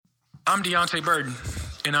I'm Deontay Burton,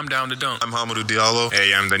 and I'm down to dunk. I'm Hamidou Diallo.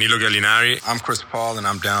 Hey, I'm Danilo Gallinari. I'm Chris Paul, and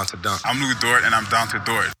I'm down to dunk. I'm Luka Dort, and I'm down to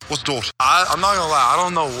Dort. What's Dort? I'm not gonna lie, I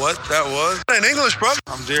don't know what that was. In English, bro.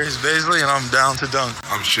 I'm Darius Baisley, and I'm down to dunk.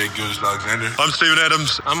 I'm Shai Gilgeous-Alexander. I'm Steven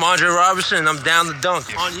Adams. I'm Andre Robertson, and I'm down to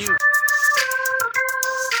dunk. On you.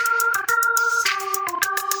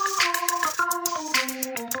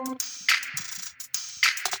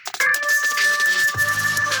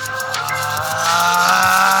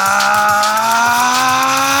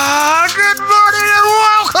 Good morning and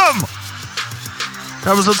welcome.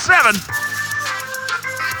 Episode 7.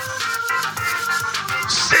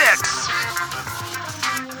 6.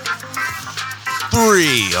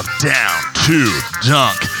 3 of Down to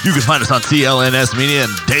Dunk. You can find us on CLNS Media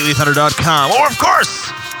and DailyThunder.com, or of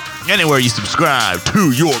course, anywhere you subscribe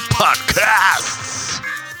to your podcasts.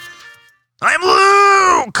 I'm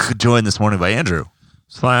Luke, joined this morning by Andrew.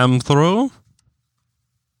 Slam through.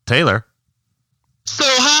 Taylor. So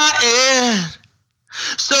hot and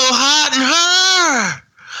so hot in her.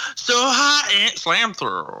 So hot and slam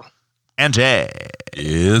through. And Jay.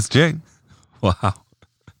 Is Jay. Wow.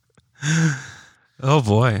 Oh,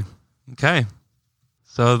 boy. Okay.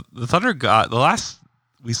 So the Thunder the last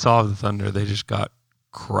we saw of the Thunder, they just got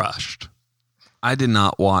crushed. I did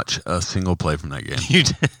not watch a single play from that game. You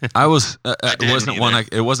did. I was. It wasn't one.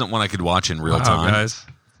 It wasn't one I could watch in real time. Guys.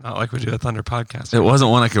 Not like we do a Thunder podcast. It wasn't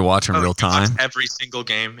one I could watch in real time. You watch every single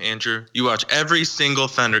game, Andrew. You watch every single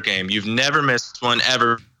Thunder game. You've never missed one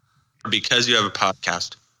ever because you have a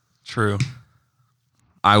podcast. True.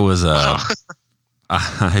 I was.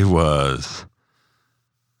 I was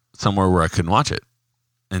somewhere where I couldn't watch it,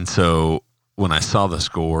 and so when I saw the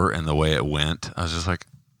score and the way it went, I was just like,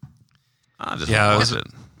 I just watch it.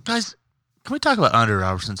 Guys, can we talk about Andre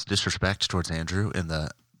Robertson's disrespect towards Andrew in the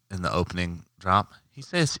opening drop? He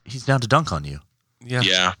says he's down to dunk on you.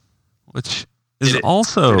 Yeah. Which is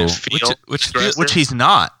also which he's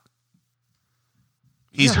not.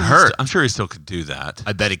 He's hurt. I'm sure he still could do that.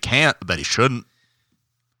 I bet he can't. I bet he shouldn't.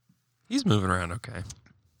 He's moving around okay.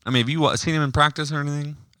 I mean, have you seen him in practice or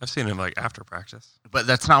anything? I've seen him like after practice. But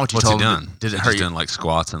that's not what you What's told he him. done? Did it He's hurt you? doing like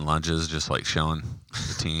squats and lunges, just like showing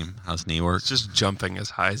the team how his knee works. Just jumping as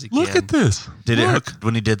high as he can. Look at this. Did it hurt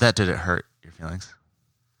when he did that? Did it hurt your feelings?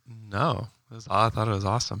 No. I thought it was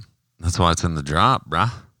awesome. That's why it's in the drop,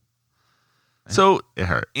 bruh. So, It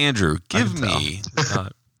hurt. Andrew, give me,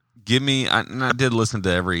 and I did listen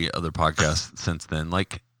to every other podcast since then.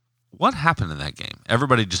 Like, what happened in that game?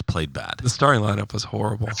 Everybody just played bad. The starting lineup was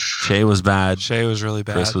horrible. Shai was bad. Shai was really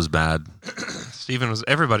bad. Chris was bad.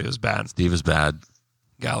 Everybody was bad. Steve was bad.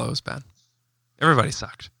 Gallo was bad. Everybody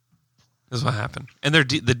sucked. This is what happened. And the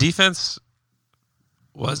defense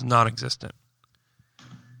was non-existent.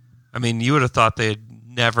 I mean, you would have thought they had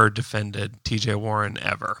never defended TJ Warren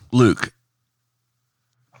ever. Luke,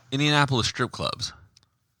 Indianapolis strip clubs.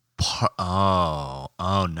 Oh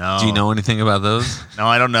no. Do you know anything about those? No,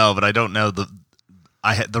 I don't know, but I don't know the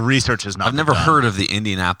research is not. I've never done. heard of the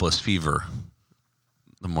Indianapolis fever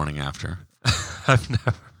the morning after. I've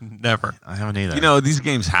never. I haven't either. You know, these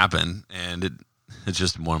games happen, and it's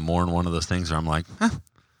just more and one of those things where I'm like,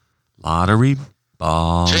 lottery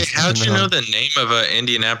balls. Jay, how'd you know the name of an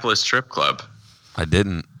Indianapolis strip club? I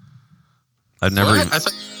didn't. I've never. What? I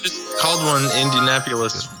thought you just called one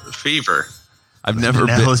Indianapolis Fever. I've never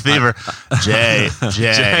Indianapolis been. Fever. Jay. how did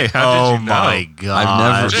you know? My God.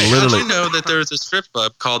 I've never Jay, how'd literally. you know that there was a strip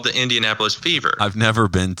club called the Indianapolis Fever? I've never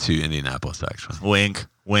been to Indianapolis actually. Wink.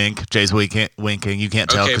 Jay's winking. You can't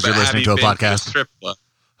tell Okay, because but you're listening to have a you been podcast. strip club?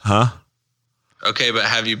 Huh? Okay, but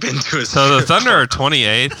have you been to a So the strip Thunder are club?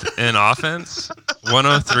 28th in offense,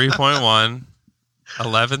 103.1,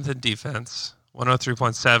 11th in defense,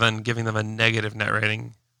 103.7, giving them a negative net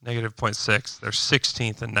rating, negative 0.6. They're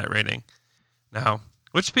 16th in net rating now,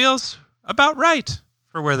 which feels about right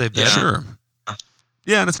for where they've been. Yeah. Sure.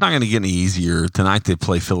 Yeah, and it's not going to get any easier. Tonight they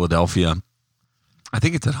play Philadelphia. I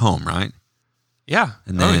think it's at home, right? Yeah.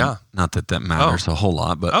 And then, yeah. not that matters a whole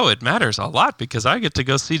lot, but It matters a lot because I get to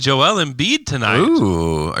go see Joel Embiid tonight.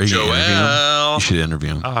 ooh, are you going to interview him? Joel. You should interview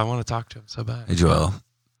him. Oh, I want to talk to him so bad. Hey, Joel,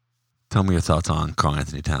 tell me your thoughts on Karl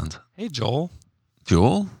Anthony Towns. Hey, Joel.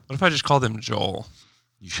 Joel, What if I just called him Joel?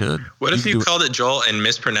 you should. What if could you do- called it Joel and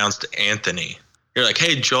mispronounced Anthony? You're like,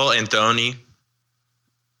 hey, Joel Anthony.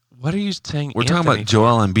 What are you saying? We're talking Anthony about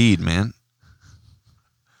Joel Embiid, man.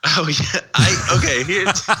 Oh, yeah. Okay,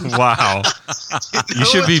 here's. Wow. You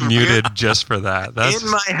should be what's muted weird? just for that. That's In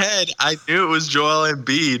my head, I knew it was Joel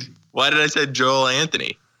Embiid. Why did I say Joel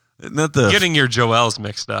Anthony? Isn't that the getting your Joels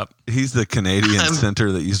mixed up. He's the Canadian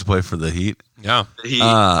center that used to play for the Heat. Yeah. He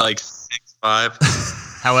like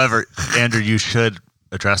 6'5". However, Andrew, you should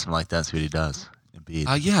address him like that, see what he does.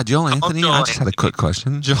 Embiid. Yeah, Joel Anthony. Joel I just had a quick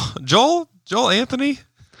question. Joel Anthony.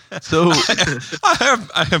 So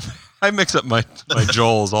I mix up my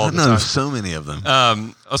Joels all I the know time. so many of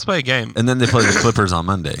them. Let's play a game, And then they play the Clippers on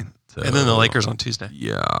Monday. So, and then the Lakers on Tuesday.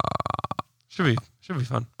 Yeah. Should be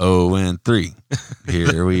fun. 0-3.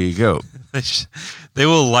 Here we go. They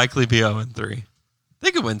will likely be 0-3.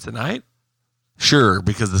 They could win tonight. Sure,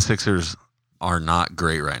 because the Sixers are not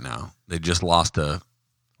great right now. They just lost to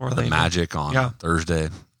the Magic on Thursday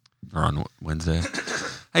or on Wednesday.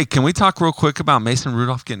 Hey, can we talk real quick about Mason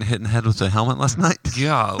Rudolph getting hit in the head with a helmet last night?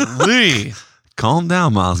 Golly. Calm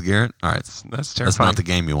down, Myles Garrett. All right. That's terrifying. That's not the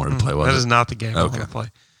game you wanted to play, was That it? is not the game I want to play.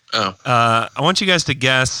 Oh. I want you guys to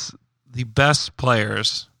guess the best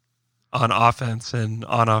players on offense and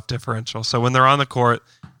on-off differential. So when they're on the court,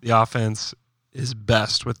 the offense is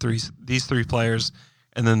best with these three players,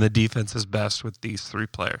 and then the defense is best with these three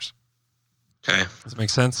players. Okay. Does it make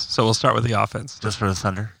sense? So we'll start with the offense. Just for the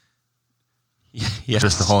Thunder? Yes.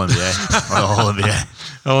 Just the whole NBA? Or the whole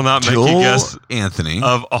NBA? I will not make Joel you guess Anthony.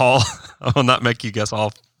 of all. I will not make you guess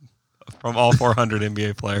all from all 400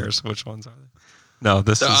 NBA players. Which ones are they? No,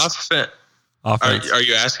 this The is offense. Are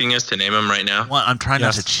you asking us to name them right now? Well, I'm trying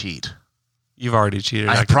not Yes. to cheat. You've already cheated.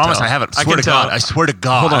 I can promise tell. I haven't. I Swear can to God. tell. I swear to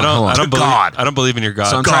God. Hold on, hold on. I don't believe. God. I don't believe in your God.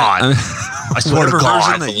 So I'm God. trying, I swear to whatever God.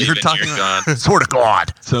 version that Believe you're in talking your about. God. Swear to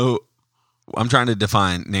God. So I'm trying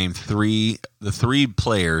to name the three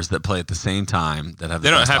players that play at the same time that have. They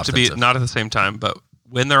the don't best have to be offensive. not at the same time, but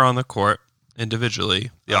when they're on the court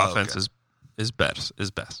individually, the Oh, offense okay. is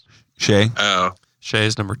best. Shea. Oh. Shea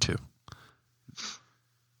is number 2.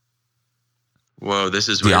 Whoa, this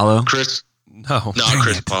is Diallo? weird. Chris. No, No, Dang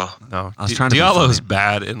Chris it. Paul. no. I was trying to be Diallo's funny.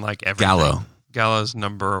 bad in like everything. Gallo. Gallo's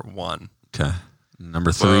number 1. Okay.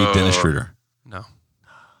 Number 3, Whoa. Dennis Schroeder. No,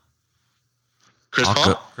 Chris I'll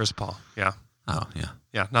Paul? go- Chris Paul. Yeah, Oh yeah.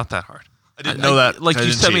 yeah. Not that hard. I didn't know that. Like I you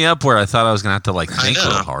didn't set cheat. me up where I thought I was gonna have to like I think know.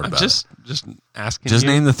 real hard I'm about just asking. it. Just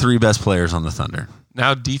you. name the 3 best players on the Thunder.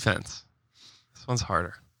 Now defense. This one's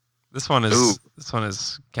harder. This one is Ooh.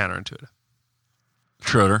 counterintuitive.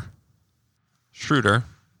 Schroeder. Schroeder.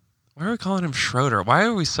 Why are we calling him Schroeder? Why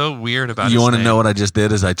are we so weird about You his want to name? know what I just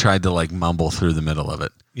did? Is I tried to like mumble through the middle of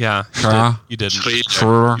it. Yeah, Schroeder. you didn't.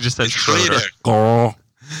 Schroeder. You just said It's Schroeder. Schroeder.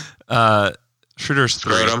 Schroeder's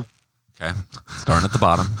 3. Scrotum. Okay. Starting at the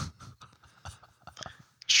bottom.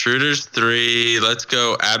 Schroeder's 3. Let's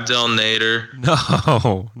go. Abdel Nader.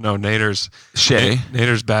 No, Nader's Shea.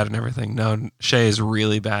 Nader's bad in everything. No, Shea is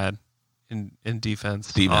really bad in defense.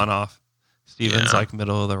 Steven. On off. Steven's Yeah. like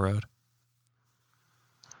middle of the road.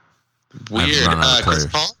 Weird. run out of Chris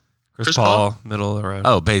players. Paul? Chris Chris Paul, middle of the road.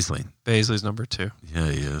 Oh, Baisley. Baisley's number 2.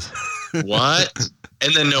 Yeah, he is. What?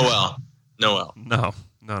 And then Noel. Noel. No.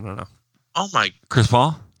 Oh my Chris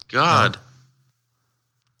Paul. God.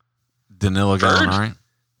 Danilo Bird? Gallinari.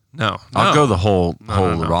 No. I'll go the whole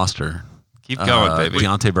No. roster. Keep going, baby.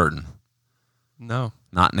 Deontay Burton. No.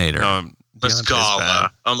 Not Nader. No. Deontay's Muscala. bad.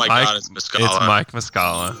 Oh my Mike- God, it's Muscala. It's Mike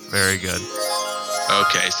Muscala. Very good.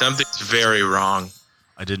 Okay, something's very wrong.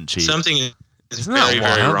 I didn't cheat. Something is Isn't that very,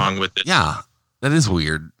 very wild? wrong with this. Yeah, that is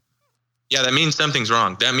weird. Yeah, that means something's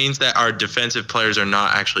wrong. That means that our defensive players are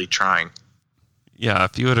not actually trying. Yeah,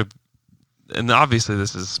 if you would have, and obviously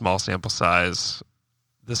this is a small sample size,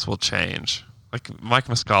 this will change. Like Mike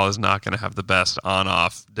Muscala is not going to have the best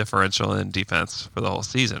on-off differential in defense for the whole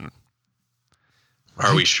season,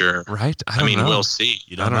 Are we sure? right? I mean, know. we'll see.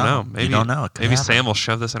 You I don't know. Maybe You don't know. It could maybe happen. Sam will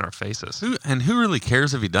shove this in our faces. Who really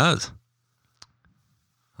cares if he does?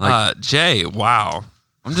 Like, Jay, wow.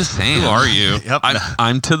 I'm just saying. Who are you? Yep.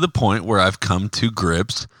 I'm to the point where I've come to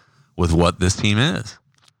grips with what this team is.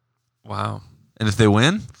 Wow. And if they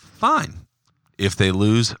win, fine. If they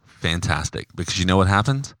lose, fantastic. Because you know what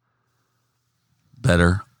happens?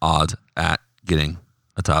 Better odds at getting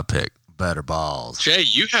a top pick. Better balls. Jay,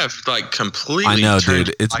 you have like completely. I know, turned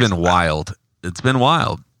dude. It's your been life around. wild. It's been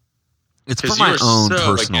wild. It's for 'Cause my you are own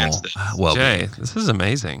so personal against it. Jay, this is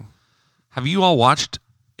amazing. Have you all watched?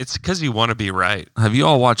 It's because you want to be right. Have you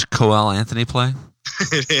all watched Coel Anthony play?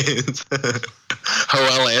 It is.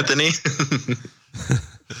 Joel Anthony.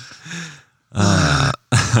 A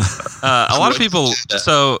lot of What people. did you do?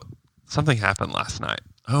 So something happened last night.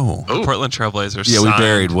 Oh, Oh. Portland Trailblazers. yeah. We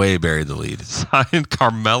signed, way buried the lead. signed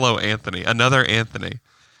Carmelo Anthony, another Anthony.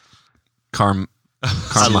 Carhello.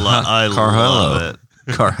 love it.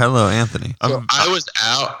 Carhello Anthony. So I was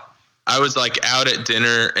out. I was like out at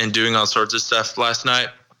dinner and doing all sorts of stuff last night,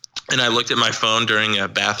 and I looked at my phone during a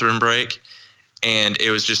bathroom break, and it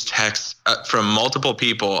was just texts from multiple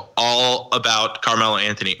people, all about Carmelo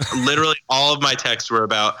Anthony. Literally, all of my texts were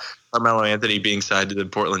about Carmelo Anthony being signed to the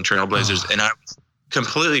Portland Trailblazers, and I was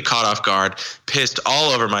completely caught off guard, pissed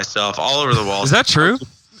all over myself, all over the walls. Is that true?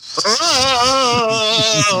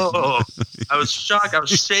 Oh! I was shocked. I was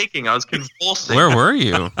shaking. I was convulsing. Where were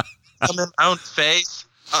you? I'm in my own face.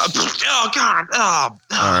 Oh God! Oh.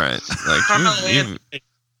 All right, like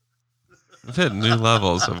you've hit new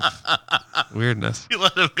levels of weirdness. You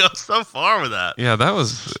let him go so far with that. Yeah, that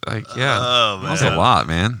was like Oh, That was a lot,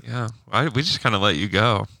 man. Yeah, we just kind of let you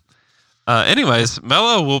go. Anyways,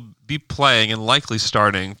 Melo will be playing and likely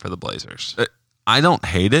starting for the Blazers. I don't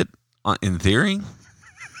hate it in theory.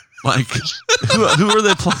 Like, who are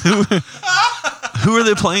they who are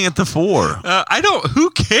they playing at the 4? Who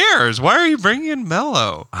cares? Why are you bringing in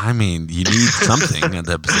Melo? I mean, you need something at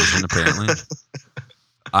that position, apparently.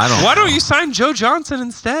 I don't. Why know. don't you sign Joe Johnson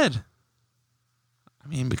instead? I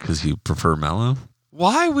mean, because you prefer Melo.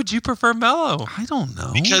 Why would you prefer Melo? I don't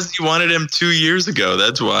know. Because you wanted him 2 years ago.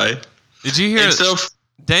 That's why. Did you hear? It's so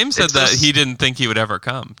Dame said it's that so- he didn't think he would ever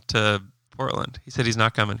come to Portland. He said he's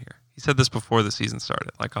not coming here. He said this before the season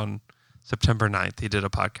started, like on September 9th. He did a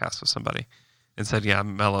podcast with somebody and said, yeah,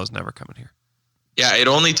 Melo's never coming here. Yeah, it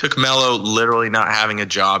only took Melo literally not having a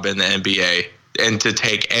job in the NBA and to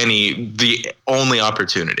take the only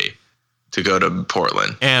opportunity to go to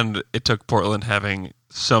Portland. And it took Portland having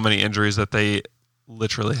so many injuries that they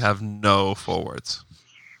literally have no forwards.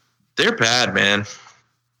 They're bad, man.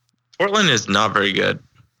 Portland is not very good.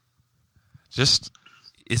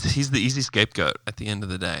 He's the easy scapegoat at the end of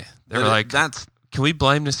the day. They're But like, that's can we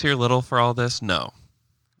blame Nasir Little for all this? No.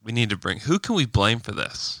 We need to who can we blame for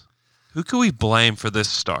this? Who can we blame for this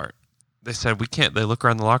start? They said we can't. They look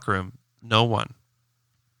around the locker room. No one.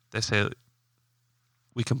 They say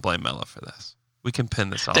we can blame Melo for this. We can pin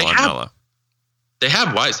this all on Melo. They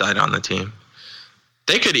have Whiteside on the team.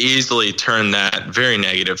 They could easily turn that very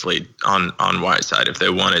negatively on Whiteside if they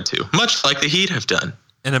wanted to, much like the Heat have done.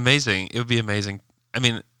 And amazing. It would be amazing. I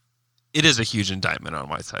mean, it is a huge indictment on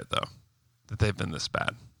Whiteside, though, that they've been this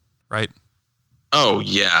bad, right? Oh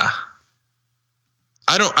yeah.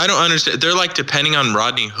 I don't understand. They're like depending on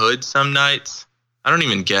Rodney Hood some nights. I don't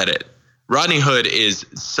even get it. Rodney Hood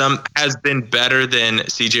has been better than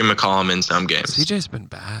CJ McCollum in some games. CJ's been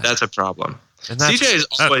bad. That's a problem. And CJ is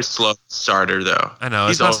always slow starter though. I know,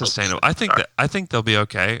 He's it's not always sustainable. slow I think they'll be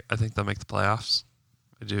okay. I think they'll make the playoffs.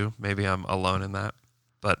 I do. Maybe I'm alone in that,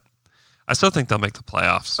 but I still think they'll make the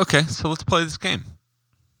playoffs. okay. So let's play this game.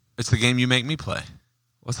 It's the game you make me play.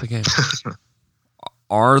 What's the game?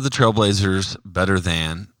 Are the Trailblazers better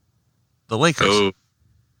than the Lakers? Oh.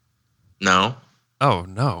 No. Oh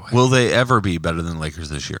no, Will they ever be better than the Lakers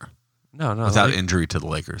this year no, without the injury to the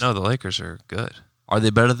Lakers? No, the Lakers are good. Are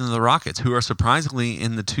they better than the Rockets, who are surprisingly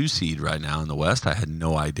in the 2 seed right now in the West? I had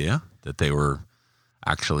no idea that they were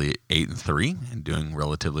actually 8-3 and doing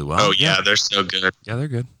relatively well. Oh yeah, they're so good. Yeah, they're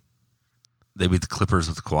good. They beat the Clippers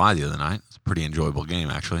with Kawhi the other night. It's a pretty enjoyable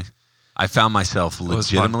game, actually. I found myself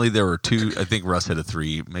was legitimately, there were 2, I think Russ hit a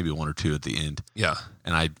 3, maybe 1 or 2 at the end, Yeah,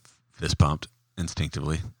 and I fist pumped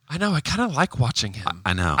instinctively. I know. I kind of like watching him.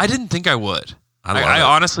 I know. I didn't think I would. I love I it.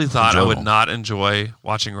 honestly thought I would enjoyable. not enjoy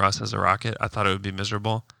watching Russ as a Rocket. I thought it would be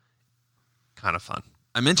miserable. Kind of fun.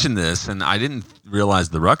 I mentioned this, and I didn't realize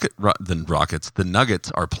the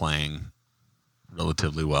Nuggets are playing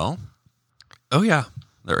relatively well. Oh yeah.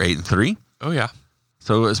 They're 8-3. Oh yeah.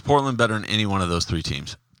 So is Portland better than any one of those 3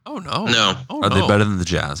 teams? Oh no. No. Oh, Are no. they better than the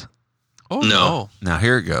Jazz? Oh No. no. Now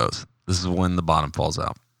here it goes. This is when the bottom falls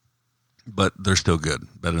out. But they're still good.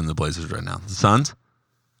 Better than the Blazers right now. The Suns?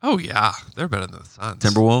 Oh yeah. They're better than the Suns.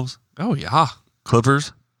 Timberwolves? Oh yeah.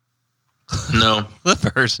 Clippers? No.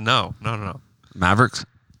 Clippers. No. No. Mavericks?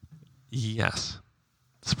 Yes.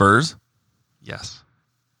 Spurs? Yes.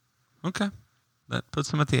 Okay. That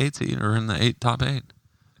puts them at the 8 seed or in the top 8.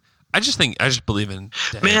 I just believe in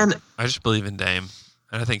Dame. Man. I just believe in Dame.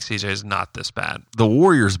 And I think CJ is not this bad. The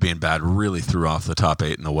Warriors being bad really threw off the top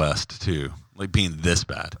 8 in the West, too. Like being this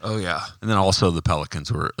bad. Oh yeah. And then also the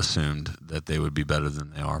Pelicans were assumed that they would be better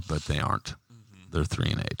than they are, but they aren't. They're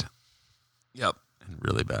 3-8 Yep. and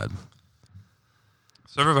really bad.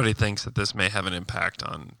 So everybody thinks that this may have an impact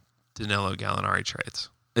on Danilo Gallinari trades.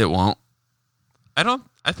 It won't. I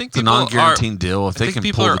think It's a people non-guaranteed deal. If I they think can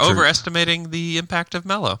people pull are the trigger, overestimating the impact of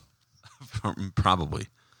Melo. probably.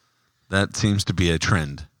 That seems to be a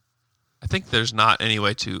trend. I think there's not any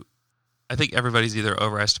way to. I think everybody's either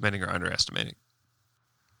overestimating or underestimating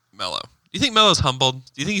Melo. Do you think Melo's humbled?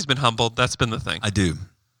 Do you think he's been humbled? That's been the thing. I do.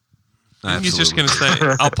 He's just going to say,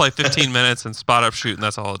 "I'll play 15 minutes and spot up shoot, and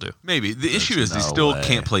that's all I'll do." Maybe the issue is he still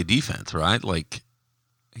can't play defense, right? Like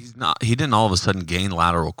he's not. He didn't all of a sudden gain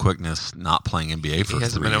lateral quickness not playing NBA for 3 years. He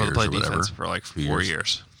hasn't been able to play or whatever. defense for like 4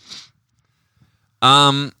 years.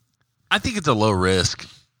 I think it's a low risk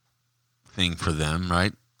thing for them,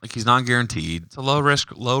 right? Like he's not guaranteed. It's a low risk,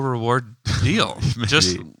 low reward deal.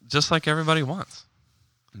 just like everybody wants.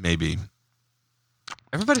 Maybe.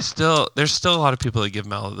 There's still a lot of people that give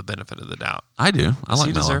Melo the benefit of the doubt. I do. I Does like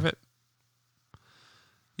he Melo. deserve it?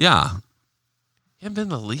 Yeah. He hasn't been in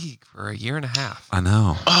the league for a year and a half. I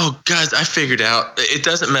know. Oh, guys, I figured out. It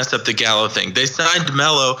doesn't mess up the Gallo thing. They signed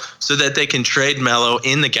Melo so that they can trade Melo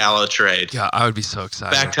in the Gallo trade. Yeah, I would be so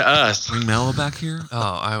excited. Back to us. Bring Melo back here?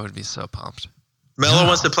 Oh, I would be so pumped. Melo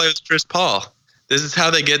wants to play with Chris Paul. This is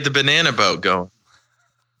how they get the banana boat going.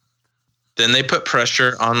 Then they put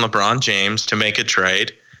pressure on LeBron James to make a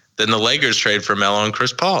trade. Then the Lakers trade for Melo and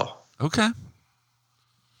Chris Paul. Okay.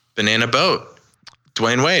 Banana boat.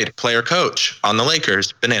 Dwayne Wade, player coach on the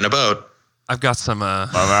Lakers. Banana boat. I've got some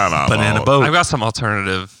Banana boat. I've got some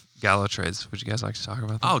alternative Gallo trades. Would you guys like to talk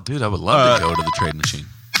about that? Oh, dude, I would love to go to the trade machine.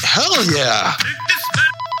 Hell yeah.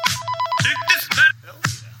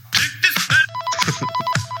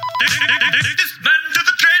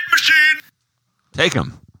 Take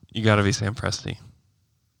him. You got to be Sam Presti.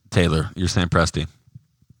 Taylor, you're Sam Presti.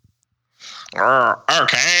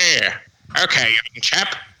 Okay, young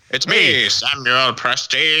chap. It's me, Samuel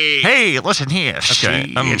Presti. Hey, listen here.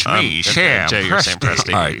 Okay, it's me, Sam. Jay, you're Sam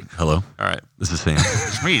Presti. All right. Hello. All right. This is Sam.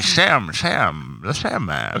 It's me, Sam, the Sam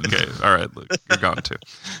man. Okay. All right. Look, you're gone too.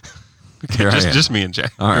 Here I am. Just me and Jay.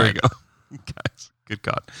 All Here right. we go. Guys, good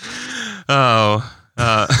God. Oh,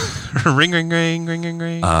 ring, ring, ring, ring, ring,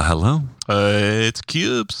 ring. Hello. It's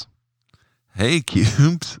Cubes. Hey,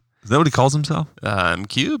 Cubes. Is that what he calls himself?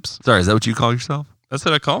 Cubes. Sorry, is that what you call yourself? That's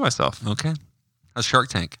what I call myself. Okay. How's Shark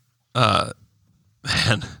Tank?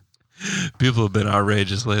 Man, people have been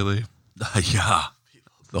outrageous lately. Yeah.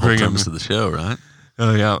 The whole Bring him. premise of the show, right?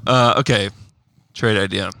 Oh, yeah. Okay. Trade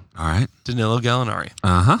idea. All right. Danilo Gallinari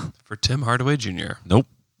Uh-huh. for Tim Hardaway Jr. Nope.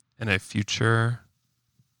 and a future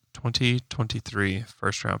 2023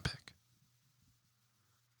 first-round pick.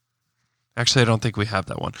 Actually, I don't think we have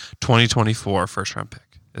that one. 2024 first-round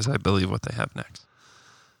pick is, I believe, what they have next.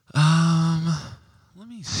 Let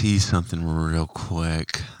me see something real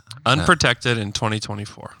quick. Unprotected in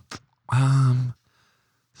 2024.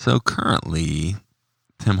 So currently,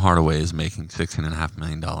 Tim Hardaway is making $16.5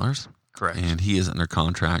 million. Correct. And he is under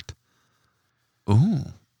contract. Ooh.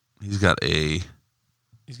 He's got an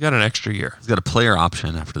extra year. He's got a player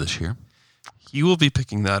option after this year He will be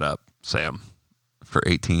picking that up, Sam. for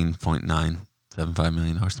 $18.975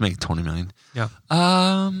 million to make $20 million. Yeah.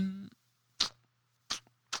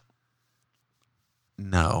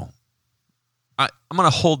 No. I'm going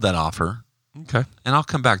to hold that offer, Okay. and I'll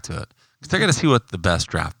come back to it. Because I got to see what the best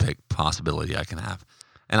draft pick possibility I can have.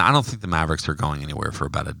 And I don't think the Mavericks are going anywhere for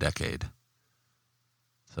about a decade.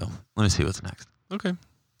 So let me see what's next. Okay.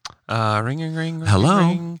 Ring, ring, ring. Hello?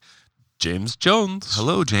 Ring. James Jones.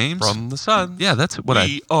 Hello, James. From the Suns. Yeah, that's what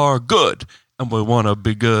We are good, and we want to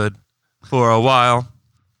be good for a while,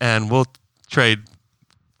 and we'll trade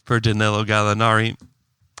for Danilo Gallinari.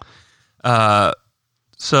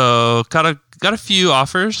 So got a few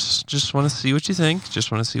offers. Just want to see what you think.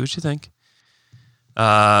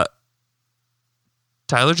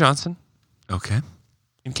 Tyler Johnson Okay.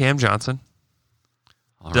 and Cam Johnson.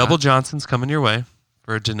 All Double right. Johnson's coming your way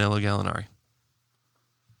for Danilo Gallinari.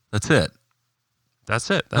 That's it.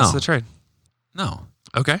 That's it. That's No. the trade. No.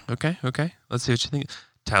 Okay. Let's see what you think.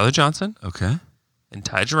 Tyler Johnson Okay. and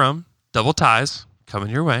Ty Jerome, double ties, coming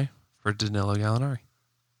your way for Danilo Gallinari.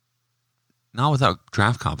 Not without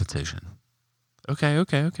draft competition. Okay.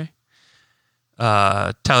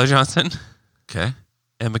 Tyler Johnson Okay.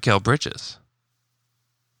 and Mikal Bridges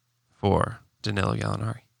for Danilo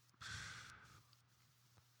Gallinari.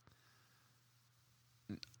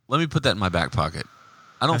 Let me put that in my back pocket.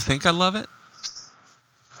 I don't think I love it.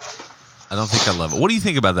 What do you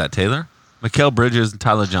think about that, Taylor? Mikal Bridges and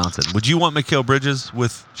Tyler Johnson. Would you want Mikal Bridges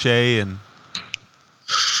with Shea and...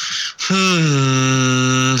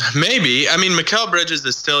 Maybe. I mean, Mikal Bridges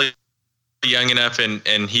is still young enough, and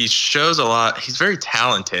he shows a lot. He's very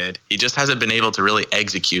talented. He just hasn't been able to really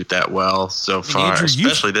execute that well so far, Andrew,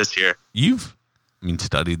 especially this year. You've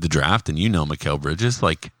studied the draft, and you know Mikal Bridges.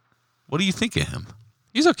 Like, what do you think of him?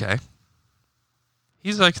 He's okay.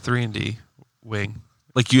 He's like 3-and-D wing.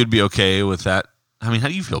 Like, you'd be okay with that? I mean, how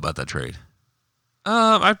do you feel about that trade?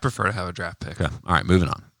 I'd prefer to have a draft pick. Okay. All right, moving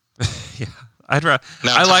on. Yeah, I'd rather.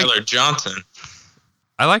 Now, Tyler Johnson.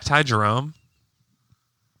 I like Ty Jerome.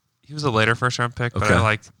 He was a later first round pick, but Okay. I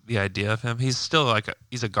like the idea of him. He's still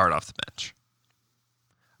he's a guard off the bench.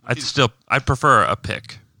 I'd prefer a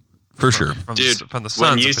pick For sure. from Dude, the Suns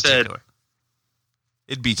when in you said- particular.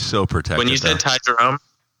 It'd be so protected. When you said though. Ty Jerome,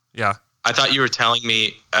 Yeah, I thought you were telling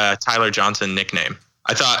me Tyler Johnson nickname.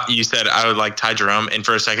 I thought you said I would like Ty Jerome, and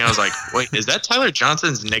for a second I was like, wait, is that Tyler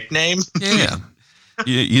Johnson's nickname? Yeah.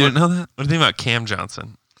 You didn't know that? What do you think about Cam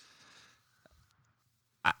Johnson?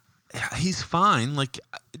 He's fine. Like,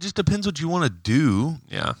 it just depends what you want to do.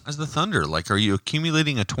 Yeah. As the Thunder, like, are you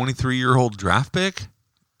accumulating a 23-year-old draft pick,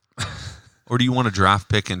 or do you want a draft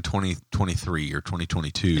pick in 2023 or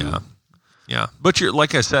 2022? Yeah. Yeah. But you're,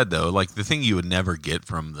 like I said though, like the thing you would never get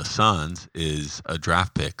from the Suns is a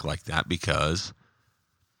draft pick like that, because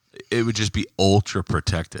it would just be ultra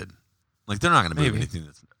protected. Like, they're not going to move anything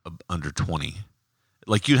that's under 20.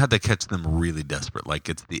 Like, you'd have to catch them really desperate. Like,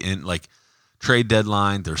 it's the end. Like, trade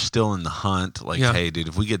deadline, they're still in the hunt. Like, hey, dude,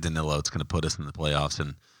 if we get Danilo, it's going to put us in the playoffs.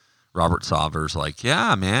 And Robert Sauver's like,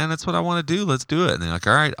 yeah, man, that's what I want to do. Let's do it. And they're like,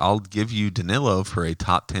 all right, I'll give you Danilo for a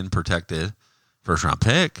top 10 protected first-round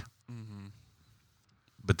pick. Mm-hmm.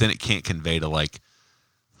 But then it can't convey to, like,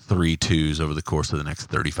 3 2s over the course of the next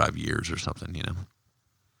 35 years or something, you know?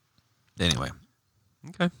 Anyway.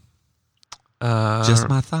 Okay. Just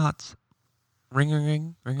my thoughts. Ring, ring,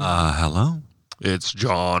 ring, ring. Hello? It's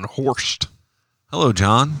John Horst. Hello,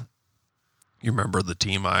 John. You remember the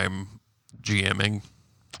team I'm GMing?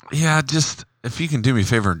 Yeah, just if you can do me a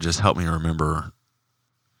favor and just help me remember.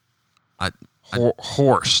 I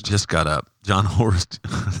Horst. just got up. John Horst.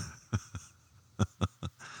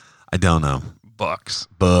 I don't know. Bucks.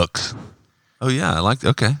 Oh, yeah. I like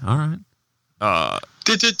okay. All right.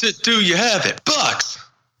 Do you have it? Bucks.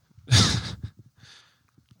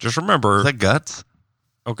 Just remember. Is that guts?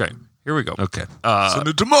 Okay. Here we go. Okay. Send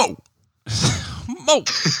it to Mo. Mo.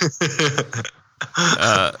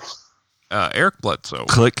 Eric Bledsoe.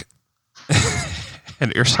 Click.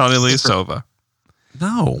 And Ersan Ilyasova.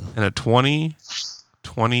 No. And a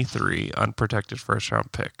 2023 unprotected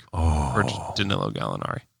first-round pick for Danilo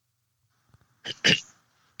Gallinari.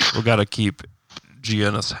 We got to keep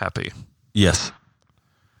Giannis happy. Yes.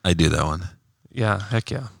 I do that one. Yeah, heck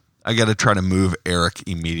yeah. I got to try to move Eric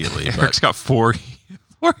immediately. Eric's got 4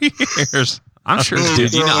 years. I'm sure,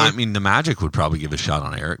 dude. You know, I mean, the Magic would probably give a shot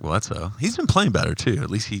on Eric Bledsoe. He's been playing better too.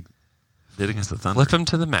 At least he did against the Thunder. Flip him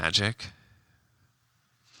to the Magic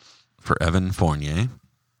for Evan Fournier,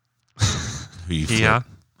 who you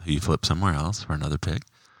flip somewhere else for another pick.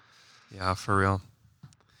 Yeah, for real.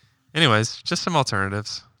 Anyways, just some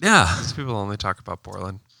alternatives. Yeah, These people only talk about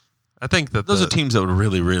Portland. I think that those are teams that would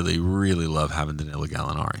really, really, really love having Danilo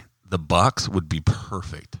Gallinari. The Bucks would be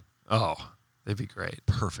perfect. Oh, they'd be great.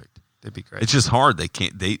 Perfect. They'd be great. It's just hard. They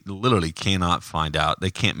literally cannot find out. They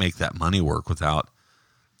can't make that money work without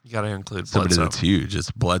You got to include somebody Bledsoe. that's huge. It's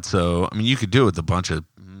Bledsoe. I mean, you could do it with a bunch of.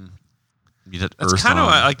 It's kind of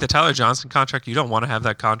like the Tyler Johnson contract. You don't want to have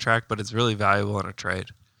that contract, but it's really valuable in a trade.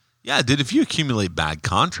 Yeah, dude. If you accumulate bad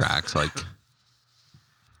contracts, like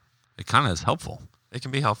it kind of is helpful. It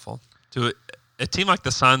can be helpful to a team like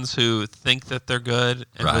the Suns who think that they're good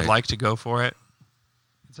and would like to go for it.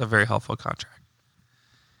 It's a very helpful contract.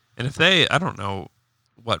 And if I don't know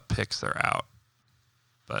what picks they're out,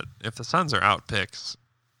 but if the Suns are out picks,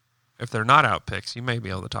 if they're not out picks, you may be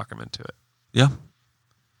able to talk them into it. Yeah,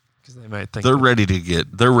 because they might think they're ready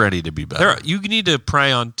to be better. You need to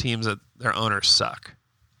prey on teams that their owners suck,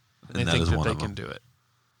 and they think that they can do it.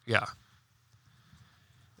 Yeah,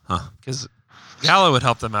 because Gallo would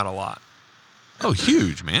help them out a lot. Oh,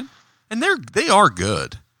 huge, man! And they are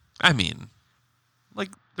good. I mean, like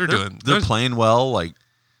they're playing well. Like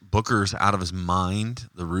Booker's out of his mind.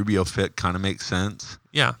 The Rubio fit kind of makes sense.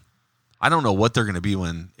 Yeah. I don't know what they're going to be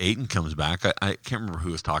when Ayton comes back. I can't remember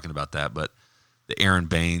who was talking about that, but the Aaron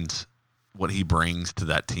Baines, what he brings to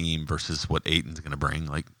that team versus what Ayton's going to bring,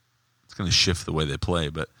 like it's going to shift the way they play.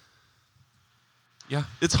 But yeah,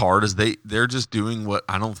 it's hard as they're just doing what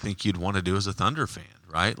I don't think you'd want to do as a Thunder fan,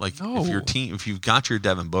 right? Like if you've got your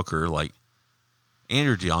Devin Booker, like and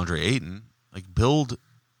your DeAndre Ayton, like build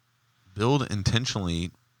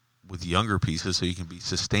intentionally with younger pieces so you can be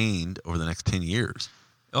sustained over the next 10 years.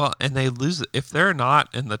 Well, and they lose if they're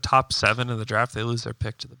not in the top 7 of the draft, they lose their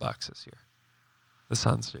pick to the Bucks this year. The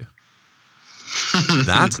Suns do.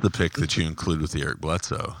 That's the pick that you include with the Eric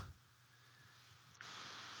Bledsoe.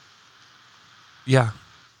 Yeah,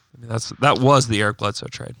 I mean that was the Eric Bledsoe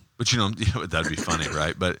trade. But that'd be funny,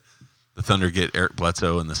 right? But the Thunder get Eric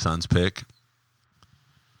Bledsoe and the Suns pick.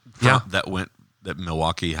 That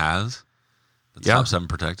Milwaukee has. That's top 7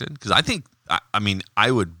 protected. Because I think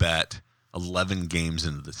I would bet 11 games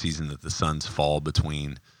into the season that the Suns fall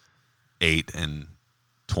between 8 and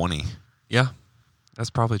 20. Yeah, that's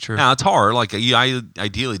probably true. Now, it's hard. Like, I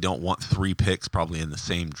ideally don't want 3 picks probably in the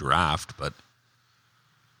same draft, but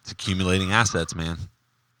it's accumulating assets, man.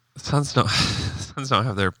 Suns don't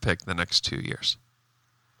have their pick the next 2 years.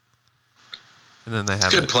 And then they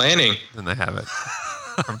have Good planning. Then they have it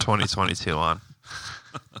from 2022 on.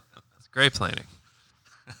 It's great planning.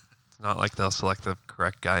 It's not like they'll select the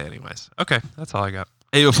correct guy anyways. Okay, that's all I got.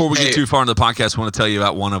 Hey, before we get too far into the podcast, I want to tell you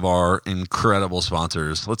about one of our incredible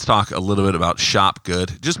sponsors. Let's talk a little bit about Shop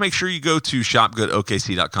Good. Just make sure you go to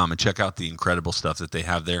shopgoodokc.com and check out the incredible stuff that they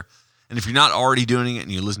have there. And if you're not already doing it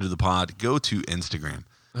and you listen to the pod, go to Instagram.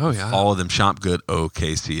 Oh, yeah. Follow them, Shop Good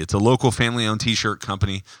OKC. It's a local family-owned T-shirt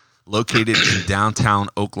company located in downtown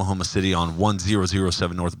Oklahoma City on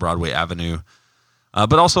 1007 North Broadway Avenue.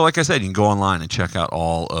 But also, like I said, you can go online and check out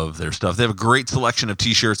all of their stuff. They have a great selection of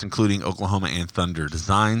T-shirts, including Oklahoma and Thunder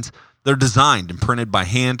designs. They're designed and printed by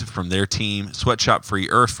hand from their team, sweatshop-free,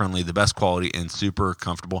 earth-friendly, the best quality, and super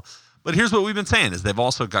comfortable. But here's what we've been saying is they've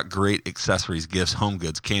also got great accessories, gifts, home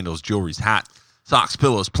goods, candles, jewelry, hats, socks,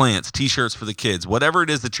 pillows, plants, T-shirts for the kids. Whatever it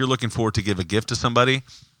is that you're looking for to give a gift to somebody,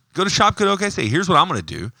 go to Shop Good OKC. Here's what I'm going to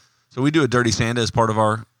do. So we do a Dirty Santa as part of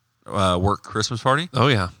our work Christmas party. Oh,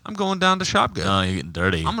 yeah. I'm going down to Shop Good. Oh, you're getting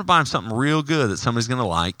dirty. I'm going to buy them something real good that somebody's going to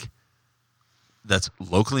like that's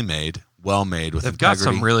locally made, well made, with They've got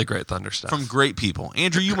integrity, some really great Thunder stuff. from great people.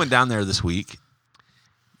 Andrew, you went down there this week.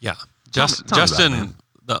 Yeah. Tell me about it, Justin, man.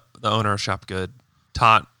 the owner of Shop Good,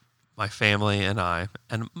 taught my family and I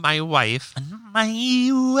and my wife My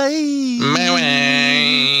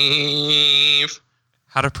wife.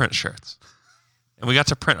 how to print shirts. And we got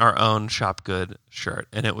to print our own Shop Good shirt,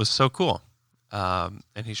 and it was so cool. And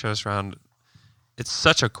he showed us around. It's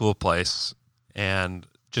such a cool place, and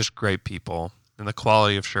just great people. And the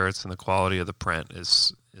quality of shirts and the quality of the print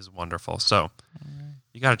is wonderful. So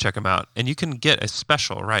you got to check them out. And you can get a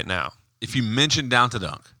special right now. If you mention Down to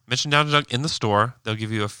Dunk, Mention Down to Dunk in the store. They'll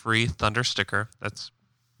give you a free Thunder sticker. That's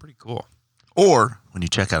pretty cool. Or when you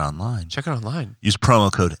check out online, Check it online. use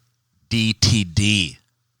promo code DTD.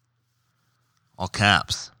 All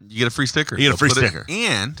caps. you get a free sticker. You get a free They'll put it- sticker.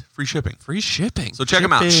 and free shipping. Free shipping. So check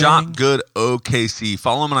them out. Shipping. Shop Good OKC.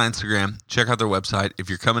 Follow them on Instagram. Check out their website. If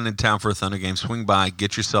you're coming in town for a Thunder game, swing by,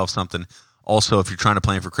 get yourself something. Also, if you're trying to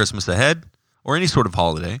plan for Christmas ahead or any sort of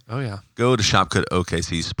holiday, Oh, yeah. go to Shop Good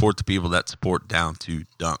OKC. Support the people that support Down to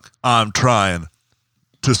Dunk. I'm trying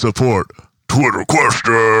to support Twitter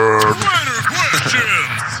questions.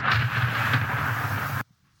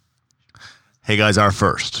 Hey guys, our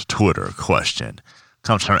first Twitter question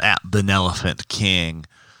comes from @BenElephantKing,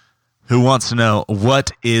 who wants to know,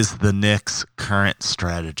 what is the Knicks' current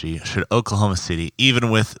strategy? Should Oklahoma City, even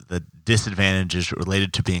with the disadvantages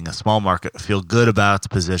related to being a small market, feel good about its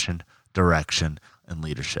position, direction, and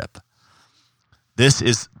leadership? This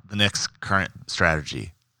is the Knicks' current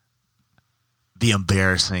strategy. The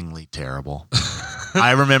embarrassingly terrible.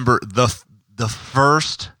 I remember the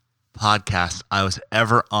first podcast I was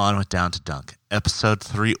ever on with Down to Dunk, episode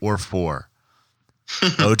 3 or 4.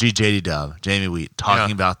 OG JD Dub, Jamie Wheat,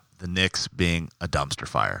 talking about the Knicks being a dumpster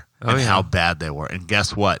fire and how bad they were. And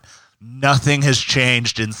guess what? Nothing has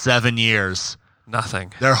changed in 7 years.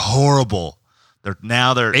 Nothing. They're horrible. They're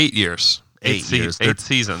 8 years. 8 years. 8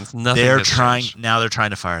 seasons. Nothing. They're has trying changed. now. They're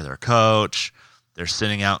trying to fire their coach. They're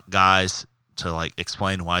sending out guys to like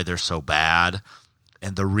explain why they're so bad,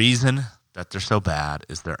 and the reason that they're so bad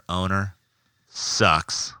is their owner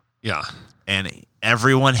sucks, Yeah. and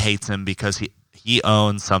everyone hates him because he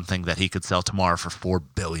owns something that he could sell tomorrow for $4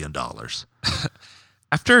 billion.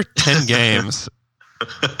 After 10 games,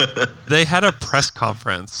 they had a press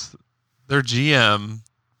conference. Their GM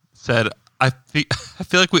said, I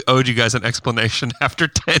feel like we owed you guys an explanation after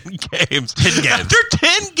 10 games. 10 games. After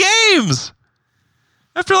 10 games.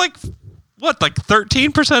 After like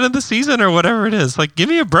 13% of the season or whatever it is. Like, give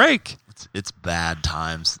me a break. It's bad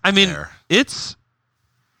times. I mean, there.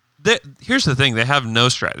 here's the thing. They have no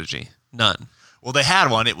strategy. None. Well, they had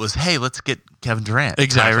one. It was, hey, let's get Kevin Durant.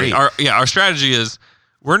 Exactly. Kyrie. Our strategy is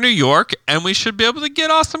we're New York and we should be able to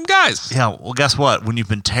get awesome guys. Yeah, well, guess what? When you've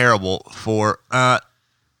been terrible for my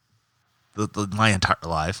entire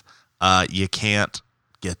life, you can't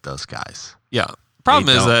get those guys. Yeah. Problem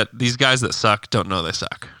They is don't. that these guys that suck don't know they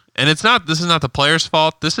suck. And this is not the players'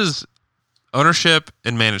 fault. This is ownership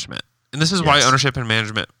and management. And this is why Yes. ownership and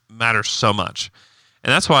management matter so much.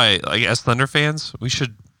 And that's why, like, as Thunder fans, we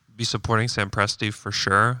should be supporting Sam Presti for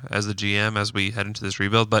sure as the GM as we head into this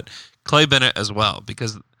rebuild, but Clay Bennett as well,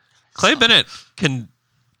 because Clay Bennett can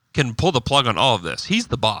pull the plug on all of this. He's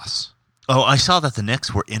the boss. Oh, I saw that the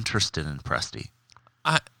Knicks were interested in Presti.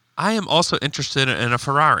 I am also interested in a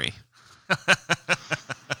Ferrari.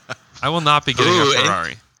 I will not be getting Ooh, a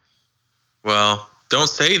Ferrari. Well, don't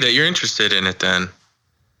say that you're interested in it then.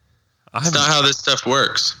 It's not how this stuff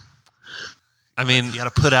works. I mean, You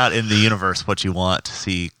got to put out in the universe what you want to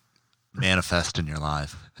see manifest in your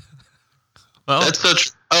life. well, That's so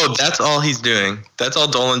true. Oh, that's all he's doing. That's all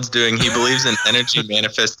Dolan's doing. He believes in energy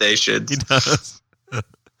manifestations. he does.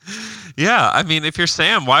 Yeah, I mean, if you're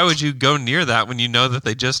Sam, why would you go near that when you know that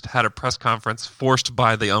they just had a press conference forced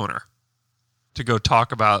by the owner to go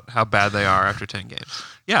talk about how bad they are after 10 games?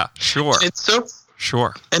 Yeah, sure.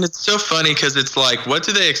 Sure. And it's so funny because it's like, what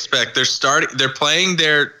do they expect? They're playing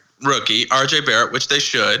their rookie, RJ Barrett, which they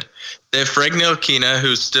should. They have Frank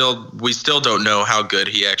Ntilikina, we still don't know how good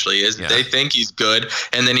he actually is. Yeah. They think he's good,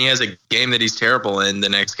 and then he has a game that he's terrible in the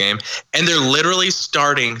next game. And they're literally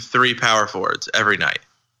starting 3 power forwards every night.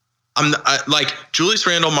 Like Julius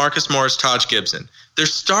Randle, Marcus Morris, Taj Gibson. They're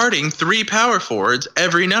starting 3 power forwards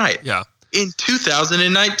every night. Yeah. In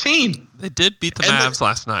 2019. They did beat the Mavs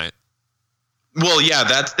last night. Well, yeah,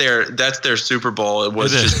 that's their Super Bowl. It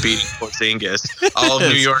was just beating Porzingis. All of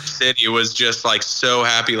New York City was just like so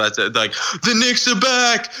happy. Like the Knicks are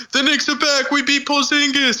back. The Knicks are back. We beat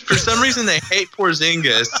Porzingis. For some reason, they hate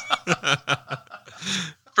Porzingis.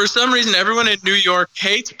 For some reason, everyone in New York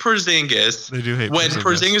hates Porzingis. They do hate when Porzingis.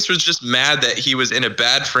 Porzingis was just mad that he was in a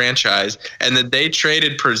bad franchise and that they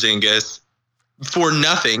traded Porzingis for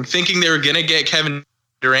nothing, thinking they were going to get Kevin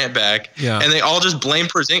Durant back, and they all just blame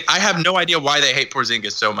Porzingis. I have no idea why they hate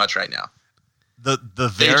Porzingis so much right now. They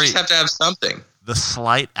just have to have something. The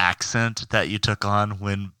slight accent that you took on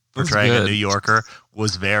when portraying a New Yorker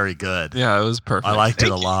was very good. Yeah, it was perfect. I liked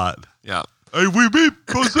it a lot. Yeah. Hey, we beat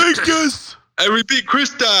Porzingis. Hey, we beat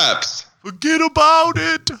Kristaps. Forget about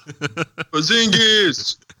it.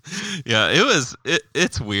 Porzingis. Yeah,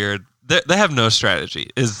 it's weird. They have no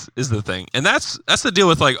strategy is the thing. And that's the deal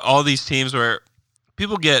with like all these teams where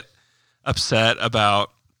people get upset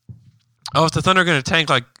about, if the Thunder are going to tank,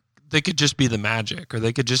 like they could just be the Magic, or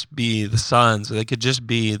they could just be the Suns, or they could just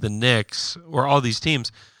be the Knicks, or all these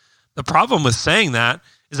teams. The problem with saying that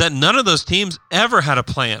is that none of those teams ever had a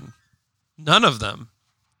plan. None of them.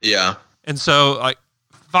 Yeah. And so, like,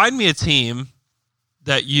 find me a team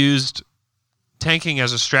that used tanking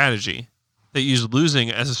as a strategy, that used losing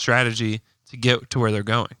as a strategy to get to where they're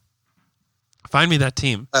going. Find me that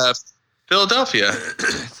team. Philadelphia.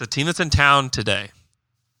 It's the team that's in town today.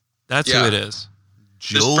 That's who it is.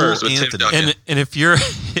 Joel Anthony. And if you're,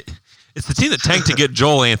 it's the team that tanked to get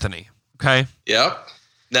Joel Anthony. Okay. Yep.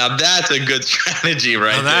 Now that's a good strategy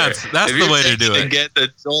right there. That's the way to do it. To get the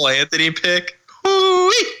Joel Anthony pick.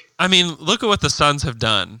 Woo-wee. I mean, look at what the Suns have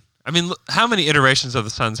done. I mean, how many iterations of the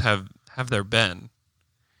Suns have there been?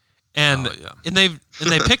 And and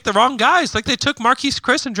they picked the wrong guys. Like they took Marquise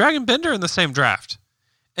Chris and Dragon Bender in the same draft.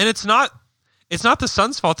 And it's not the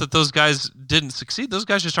Suns' fault that those guys didn't succeed. Those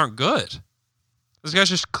guys just aren't good. Those guys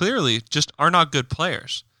just clearly just are not good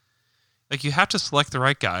players. Like you have to select the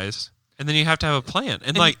right guys, and then you have to have a plan.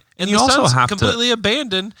 And you the also Suns have to completely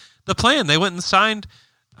abandoned the plan. They went and signed.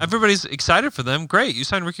 Everybody's excited for them. Great. You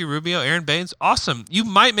signed Ricky Rubio, Aaron Baines. Awesome. You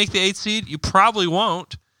might make the 8th seed. You probably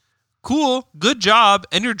won't. Cool. Good job.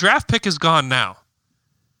 And your draft pick is gone now.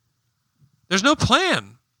 There's no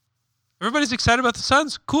plan. Everybody's excited about the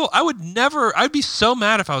Suns. Cool. I'd be so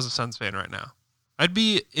mad if I was a Suns fan right now. I'd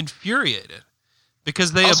be infuriated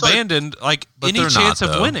because they abandoned any chance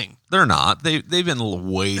of winning. They're not. They've been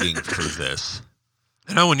waiting for this.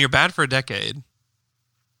 I know when you're bad for a decade,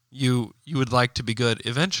 you would like to be good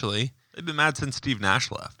eventually. They've been mad since Steve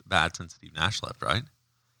Nash left. Bad since Steve Nash left, right?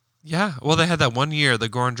 Yeah. Well, they had that 1 year, the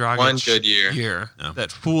Goran Dragic one good year. Yeah.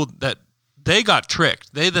 that they got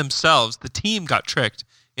tricked. They themselves, the team, got tricked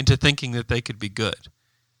into thinking that they could be good,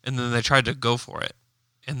 and then they tried to go for it,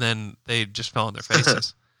 and then they just fell on their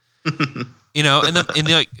faces. You know, and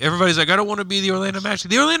everybody's like, I don't want to be the Orlando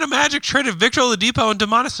Magic. The Orlando Magic traded Victor Oladipo and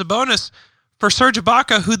Domantas Sabonis for Serge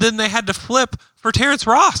Ibaka, who then they had to flip for Terrence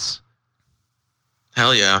Ross.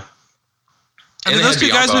 Hell yeah! I mean, those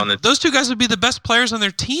two guys would be the best players on their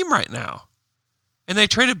team right now, and they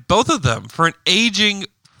traded both of them for an aging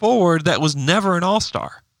forward that was never an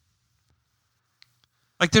All-Star.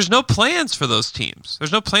 Like, there's no plans for those teams.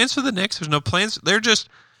 There's no plans for the Knicks. There's no plans.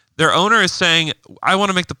 Their owner is saying, I want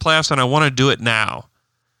to make the playoffs and I want to do it now.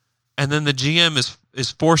 And then the GM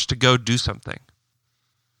is forced to go do something.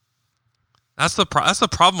 That's the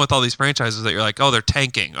problem with all these franchises that you're like, oh, they're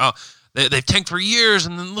tanking. Oh, they've tanked for years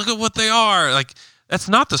and then look at what they are. Like, that's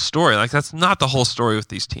not the story. Like, that's not the whole story with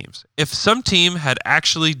these teams. If some team had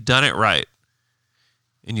actually done it right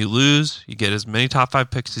and you lose, you get as many top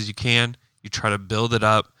 5 picks as you can. You try to build it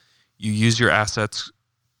up. You use your assets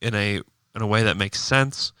in a way that makes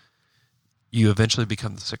sense. You eventually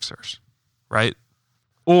become the Sixers, right?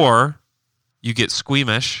 Or you get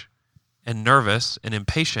squeamish and nervous and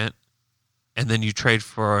impatient, and then you trade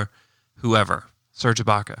for whoever, Serge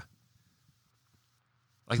Ibaka.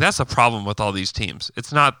 Like, that's the problem with all these teams.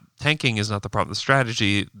 It's not tanking is not the problem. The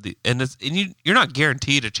strategy, you're not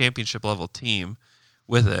guaranteed a championship level team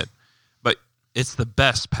with it, but it's the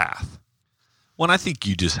best path. Well, and I think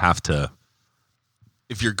you just have to,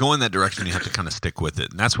 if you're going that direction, you have to kind of stick with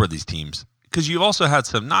it. And that's where these teams, because you've also had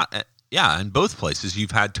some in both places,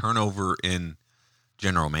 you've had turnover in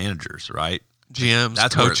general managers, right? GMs,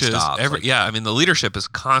 that's coaches, where it stops. I mean, the leadership is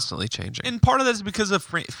constantly changing. And part of that is because the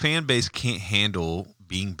fan base can't handle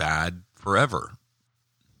being bad forever,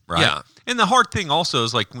 right? Yeah. And the hard thing also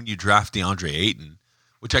is like when you draft DeAndre Ayton,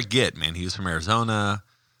 which I get, man. He was from Arizona.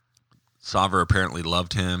 Sarver apparently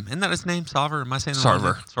loved him. Isn't that his name, Sarver? Am I saying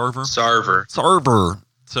Sarver? Sarver.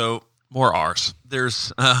 So more R's.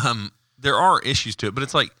 There's there are issues to it, but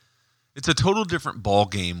it's like it's a total different ball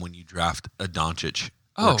game when you draft a Doncic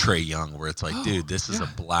or Trae Young, where it's like, dude, this is a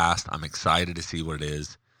blast. I'm excited to see what it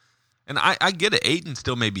is. And I get it. Ayton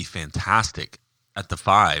still may be fantastic at the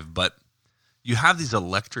 5, but you have these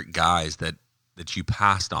electric guys that you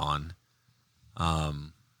passed on. I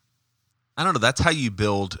don't know. That's how you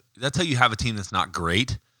build. That's how you have a team that's not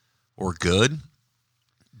great or good,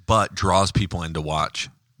 but draws people in to watch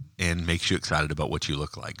and makes you excited about what you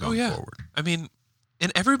look like going forward. I mean,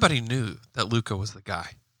 and everybody knew that Luka was the guy.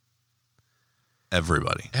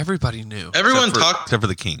 Everybody knew. Everyone talked except for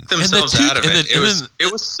the Kings themselves out of it.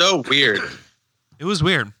 It was so weird. It was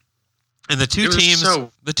weird. And the two teams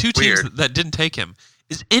that didn't take him,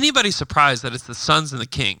 is anybody surprised that it's the Suns and the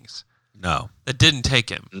Kings? No. That didn't take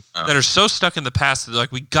him. No. That are so stuck in the past that they're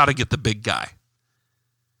like, we got to get the big guy.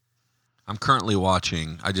 I'm currently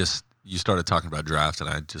watching. You started talking about draft, and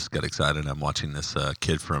I just got excited. I'm watching this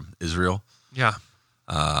kid from Israel. Yeah.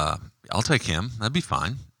 I'll take him. That'd be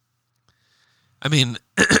fine. I mean,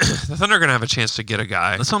 the Thunder are going to have a chance to get a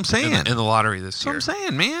guy. That's what I'm saying. In the lottery this year. That's what I'm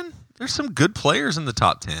saying, man. There's some good players in the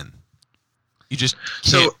top 10. You just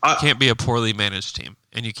can't be a poorly managed team,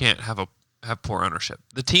 and you can't have poor ownership.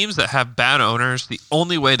 The teams that have bad owners, the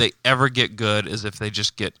only way they ever get good is if they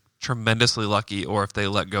just get tremendously lucky, or if they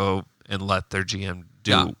let go and let their GM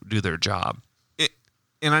do their job.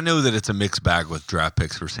 And I know that it's a mixed bag with draft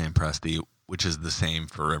picks for Sam Presti, which is the same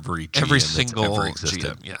for every single that's ever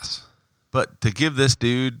existed. GM. Yes, but to give this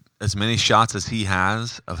dude as many shots as he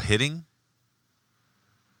has of hitting,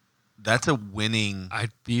 that's a winning.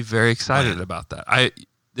 I'd be very excited about that.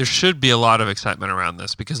 There should be a lot of excitement around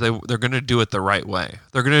this because they're going to do it the right way.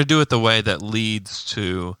 They're going to do it the way that leads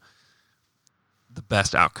to the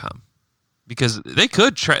best outcome. Because they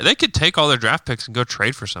could take all their draft picks and go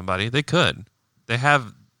trade for somebody. They could. They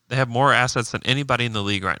have more assets than anybody in the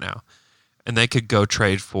league right now, and they could go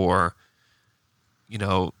trade for,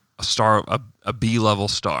 a star, a B-level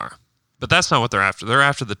star. But that's not what they're after. They're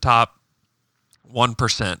after the top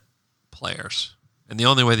 1% players. And the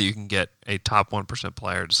only way that you can get a top 1%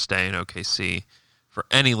 player to stay in OKC for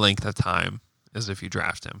any length of time is if you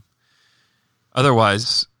draft him.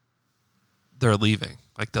 Otherwise, they're leaving.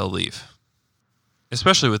 Like, they'll leave.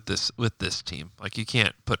 Especially with this team. Like, you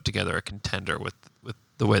can't put together a contender with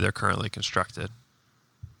the way they're currently constructed.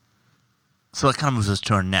 So that kind of moves us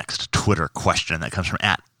to our next Twitter question that comes from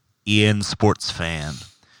 @IanSportsFan,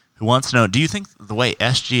 who wants to know, do you think the way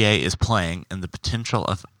SGA is playing and the potential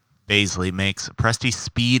of Bazley makes Presti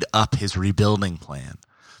speed up his rebuilding plan?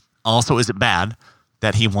 Also, is it bad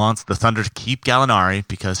that he wants the Thunder to keep Gallinari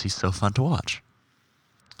because he's so fun to watch?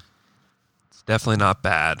 It's definitely not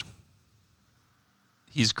bad.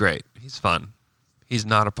 He's great. He's fun. He's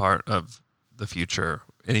not a part of the future,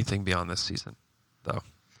 anything beyond this season, though.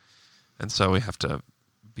 And so we have to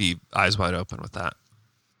be eyes wide open with that.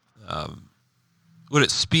 Would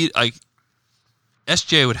it speed...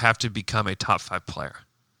 SGA would have to become a top 5 player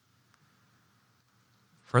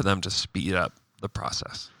for them to speed up the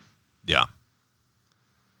process. Yeah.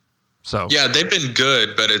 So yeah, they've been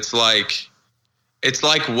good, but it's like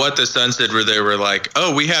what the Suns did, where they were like,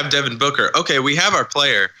 "Oh, we have Devin Booker. Okay, we have our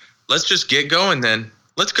player. Let's just get going then.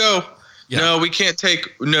 Let's go." Yeah. No, we can't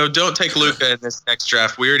don't take Luka in this next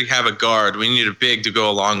draft. We already have a guard. We need a big to go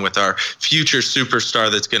along with our future superstar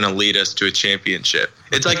that's going to lead us to a championship.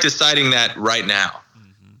 It's like deciding that right now,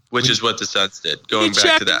 which is what the Suns did. Going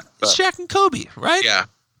back to that. It's Shaq and Kobe, right? Yeah.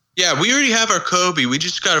 Yeah, we already have our Kobe. We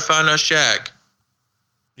just got to find our Shaq.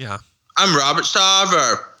 Yeah. I'm Robert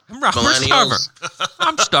Sarver.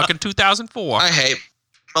 I'm stuck in 2004. I hate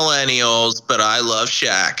millennials, but I love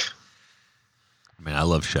Shaq. I mean, I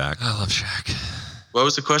love Shaq. What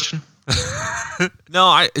was the question?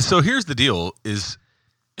 So here's the deal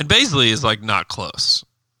and Bazley is like not close,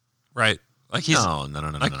 right? Like he's no.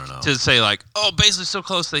 To say like, oh, Bazley's so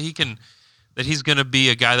close that he can that he's going to be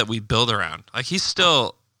a guy that we build around. Like it's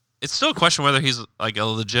still a question whether he's like a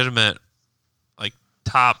legitimate, like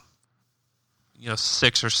top,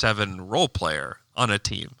 6 or 7 role player on a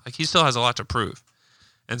team. Like he still has a lot to prove.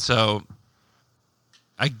 And so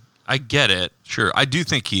I get it. Sure. I do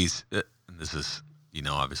think he's, and this is,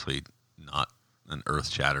 obviously not an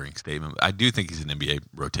earth-shattering statement, but I do think he's an NBA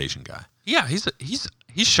rotation guy. Yeah, he's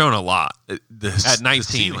shown a lot. At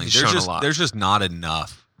 19, he's shown a lot. There's just not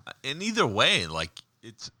enough. And either way,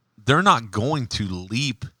 they're not going to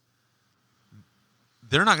leap.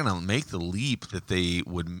 They're not going to make the leap that they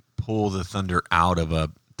would pull the Thunder out of a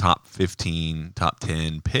top 15, top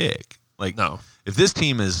 10 pick. No. If this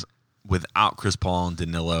team is without Chris Paul and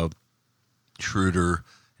Danilo, Schroeder,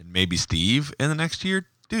 and maybe Steve in the next year,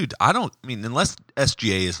 dude, unless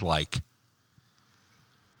SGA is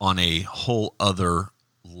on a whole other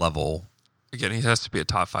level. Again, he has to be a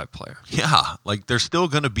top 5 player. Yeah, they're still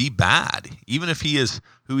going to be bad, even if he is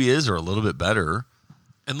who he is or a little bit better.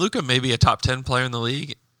 And Luka may be a top 10 player in the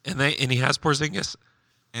league, and he has Porzingis,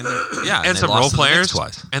 and some role players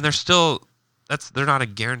twice. And they're still they're not a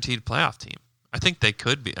guaranteed playoff team. I think they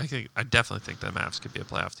could be. I definitely think the Mavs could be a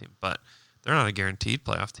playoff team, but they're not a guaranteed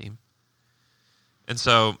playoff team. And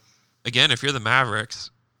so, again, if you're the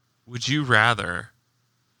Mavericks, would you rather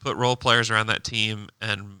put role players around that team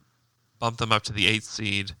and bump them up to the 8th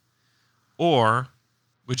seed, or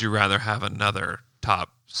would you rather have another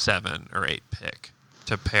top 7 or 8 pick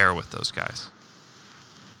to pair with those guys?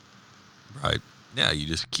 Right. Yeah, you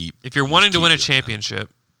just keep. If you're wanting to win a championship,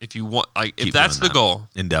 if you want, if that's the goal,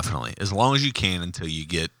 indefinitely, as long as you can until you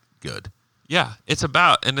get good. Yeah, it's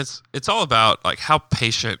all about how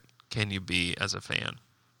patient can you be as a fan.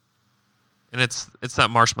 And it's that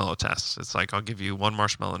marshmallow test. It's I'll give you 1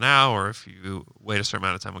 marshmallow now, or if you wait a certain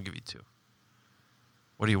amount of time, I'll give you 2.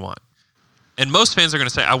 What do you want? And most fans are going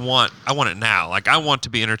to say, I want it now. I want to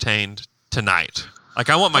be entertained tonight.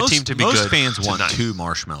 I want my team to be good. Most fans want tonight. 2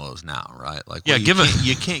 marshmallows now, right?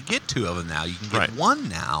 You can't get 2 of them now. You can get 1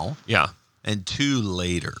 now. Yeah. And 2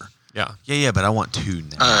 later. Yeah. Yeah, but I want 2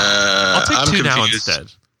 now. I'll take 2 now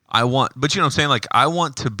instead. But you know what I'm saying? I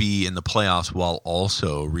want to be in the playoffs while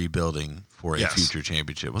also rebuilding for a future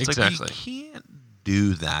championship. It's exactly. You can't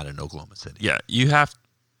do that in Oklahoma City. Yeah,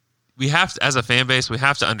 we have to, as a fan base, we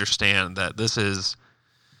have to understand that this is.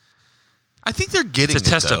 I think they're getting it's a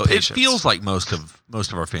test of patience. It feels like most of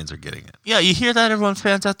our fans are getting it. Yeah, you hear that, everyone,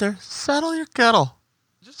 fans out there? Settle your kettle.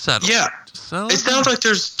 Just settle. Yeah. It sounds like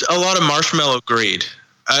there's a lot of marshmallow greed.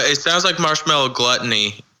 It sounds like marshmallow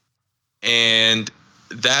gluttony. And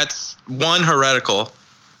that's 1, heretical,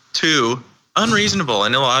 2, unreasonable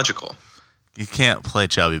and illogical. You can't play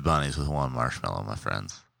chubby bunnies with 1 marshmallow, my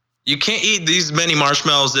friends. You can't eat these many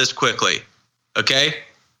marshmallows this quickly. Okay?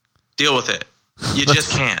 Deal with it. You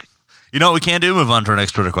just can't. You know what we can do? Move on to our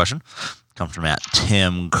next Twitter question. Comes from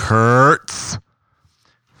Tim Kurtz,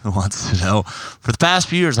 who wants to know, for the past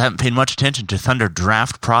few years, I haven't paid much attention to Thunder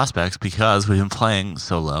draft prospects because we've been playing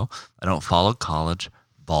so low. I don't follow college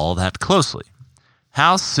ball that closely.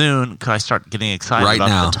 How soon could I start getting excited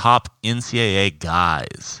about the top NCAA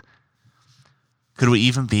guys? Could we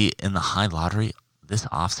even be in the high lottery this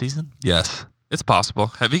offseason? Yes, it's possible.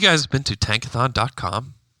 Have you guys been to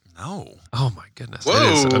tankathon.com? No. Oh my goodness.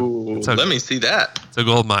 Whoa. Let me see that. It's a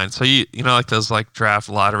gold mine. So you know those draft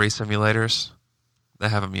lottery simulators? They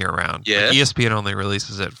have them year round. Yeah. ESPN only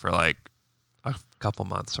releases it for a couple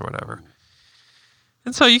months or whatever.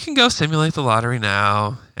 And so you can go simulate the lottery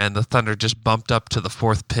now, and the Thunder just bumped up to the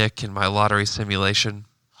 4th pick in my lottery simulation.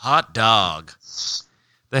 Hot dog.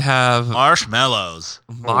 They have marshmallows.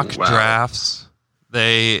 Mock drafts.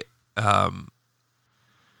 They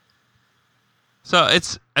so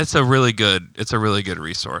it's a really good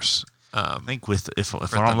resource. I think if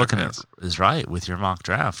what I'm looking at is right with your mock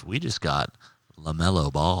draft, we just got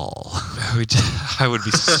LaMelo Ball. I would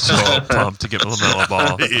be so pumped to get LaMelo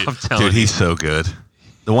Ball. I'm telling you. He's so good.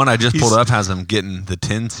 The one I just pulled up has him getting the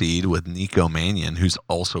 10 seed with Nico Mannion, who's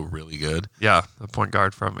also really good. Yeah, the point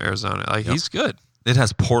guard from Arizona. He's good. It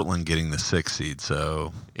has Portland getting the 6 seed,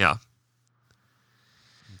 so yeah.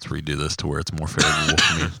 Let's redo this to where it's more favorable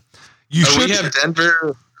for me. We have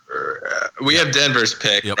Denver. We have Denver's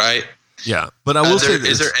pick, right? Yeah, but I will say this.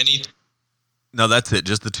 Is there any? No, that's it.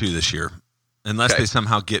 Just the 2 this year, unless they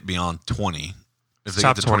somehow get beyond 20. If they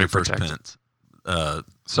top get the 21st pins,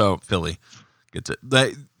 so Philly gets it.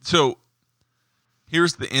 So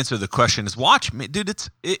here's the answer to the question: is watch me, dude.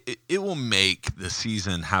 It will make the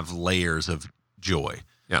season have layers of joy.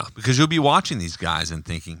 Yeah, because you'll be watching these guys and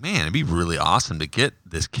thinking, man, it'd be really awesome to get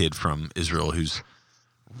this kid from Israel who's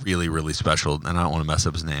really, really special. And I don't want to mess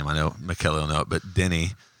up his name. I know Michele will know it, but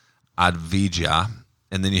Denny. Advija,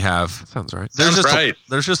 and then you have Sounds right. there's Sounds just right.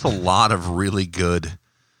 there's just a lot of really good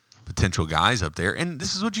potential guys up there, and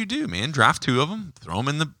this is what you do, man. Draft 2 of them, throw them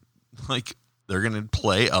in the they're going to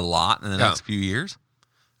play a lot in the next few years,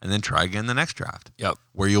 and then try again the next draft. Yep.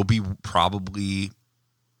 Where you'll be probably,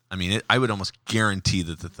 I would almost guarantee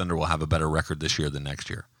that the Thunder will have a better record this year than next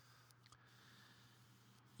year.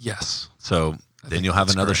 Yes. So then you'll have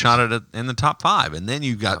another shot at it in the top 5. And then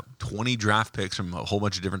you've got 20 draft picks from a whole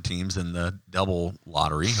bunch of different teams in the double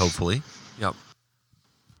lottery, hopefully. Yep.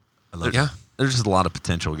 There's just a lot of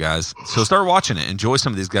potential, guys. So start watching it. Enjoy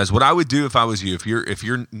some of these guys. What I would do if I was you, if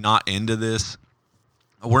you're not into this,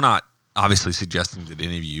 we're not obviously suggesting that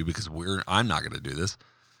any of you, because I'm not going to do this,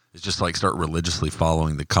 is just like start religiously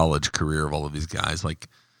following the college career of all of these guys.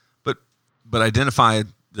 But identify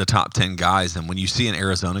the top 10 guys, and when you see an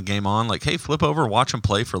Arizona game on, hey, flip over, watch them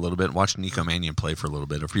play for a little bit, watch Nico Mannion play for a little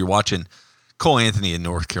bit. If you're watching Cole Anthony in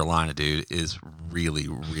North Carolina, dude, is really,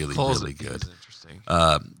 really, really good. Interesting.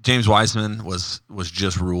 James Wiseman was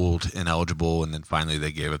just ruled ineligible, and then finally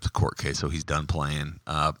they gave up the court case, so he's done playing.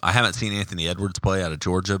 I haven't seen Anthony Edwards play out of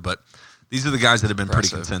Georgia, but these are the guys that have been pretty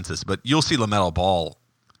consensus. But you'll see LaMelo Ball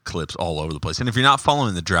clips all over the place. And if you're not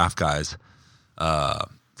following the draft guys,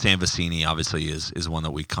 Sam Vecini obviously is one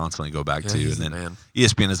that we constantly go back to, and then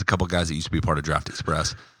ESPN has a couple guys that used to be part of Draft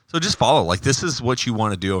Express. So just follow. This is what you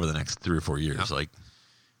want to do over the next 3 or 4 years. Yeah.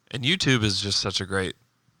 And YouTube is just such a great.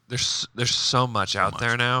 There's so much out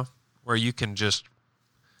there now where you can just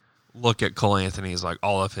look at Cole Anthony's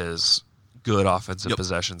all of his good offensive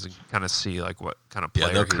possessions and kind of see what kind of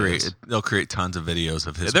player they'll create tons of videos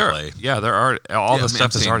of his play. Yeah, there are all the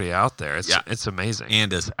stuff is already out there. It's amazing.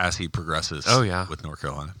 And as he progresses with North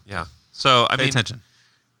Carolina. Yeah. So pay attention.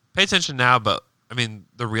 Pay attention now, but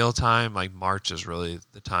the real time, March is really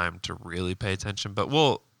the time to really pay attention. But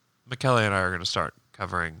McKelly and I are going to start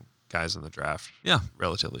covering guys in the draft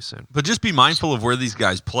relatively soon. But just be mindful of where these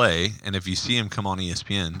guys play, and if you see them come on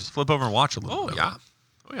ESPN, just flip over and watch a little bit. Oh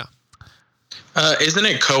yeah. Isn't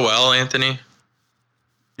it Coel, Anthony?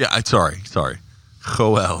 Yeah, sorry.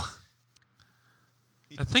 Coel.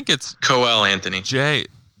 I think it's Coel, Anthony. J-O-L.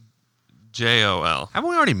 Haven't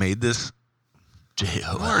we already made this? J-O-L.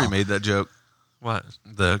 Haven't we already made that joke? What?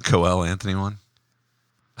 The Coel Anthony one?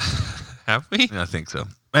 Have we? Yeah, I think so.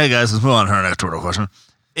 Hey, guys, let's move on to our next Twitter question.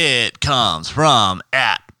 It comes from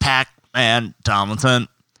 @Pac-Man Tomlinson,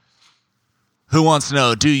 who wants to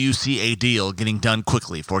know, do you see a deal getting done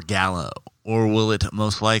quickly for Gallo, or will it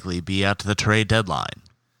most likely be at the trade deadline?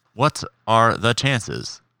 What are the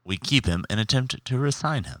chances we keep him and attempt to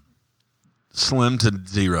re-sign him? Slim to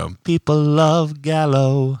zero. People love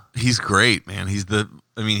Gallo. He's great, man. He's the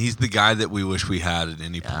guy that we wish we had at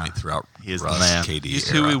any point throughout He is Russ, the man. KD He's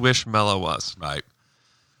era. who we wish Melo was. Right.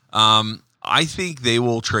 I think they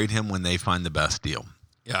will trade him when they find the best deal.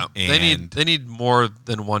 Yeah. And They need more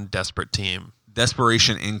than one desperate team.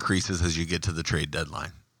 desperation increases as you get to the trade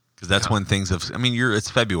deadline, because that's when things have. It's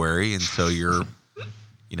February, and so you're,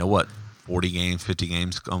 40 games, 50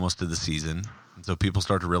 games almost to the season, and so people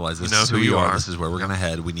start to realize this is who you are. This is where we're going to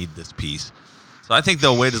head. We need this piece. So I think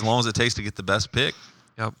they'll wait as long as it takes to get the best pick.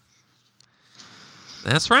 Yep.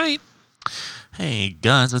 That's right. Hey,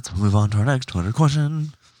 guys, let's move on to our next Twitter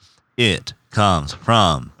question. It comes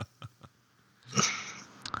from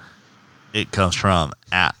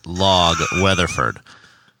 @LogWeatherford,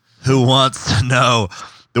 who wants to know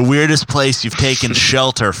the weirdest place you've taken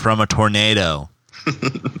shelter from a tornado.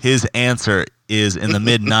 His answer is in the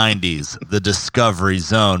mid-90s, the Discovery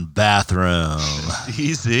Zone bathroom.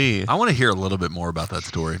 Easy. I want to hear a little bit more about that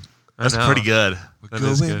story. That's pretty good. That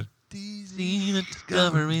is good. The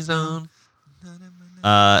Discovery Zone.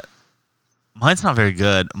 Mine's not very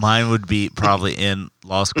good. Mine would be probably in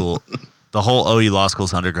law school. The whole OU law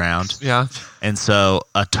school's underground. Yeah. And so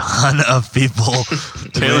a ton of people.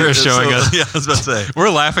 Taylor is showing us. Yeah, I was about to say. We're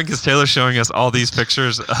laughing because Taylor's showing us all these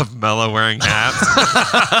pictures of Melo wearing hats.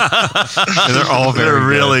 And they're all very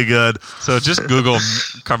really good. So just Google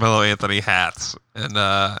Carmelo Anthony hats and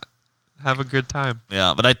have a good time.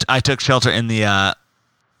 Yeah, but I took shelter in the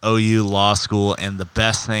OU law school, and the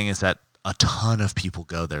best thing is that a ton of people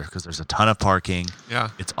go there because there's a ton of parking.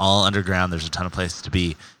 Yeah. It's all underground. There's a ton of places to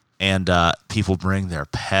be. And people bring their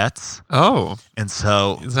pets. Oh. And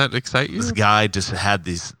so Does that excite you? this guy just had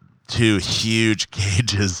these 2 huge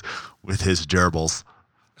cages with his gerbils.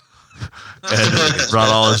 And brought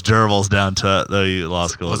all his gerbils down to the law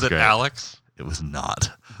school. Was it great. Alex? It was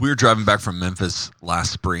not. We were driving back from Memphis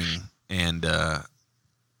last spring, and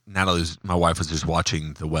Natalie, my wife, was just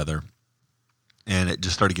watching the weather, and it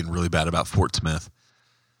just started getting really bad about Fort Smith.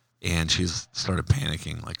 And she's started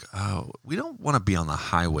panicking, like, oh, we don't want to be on the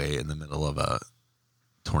highway in the middle of a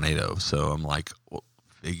tornado. So I'm like, well,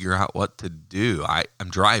 figure out what to do.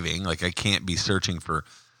 I'm driving, like I can't be searching for.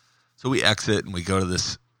 So we exit and we go to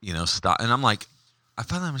this, stop. And I'm like, I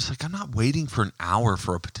finally I'm just like, I'm not waiting for an hour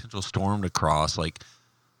for a potential storm to cross. Like,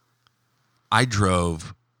 I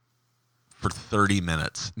drove for 30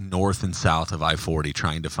 minutes north and south of I-40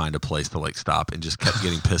 trying to find a place to like stop, and just kept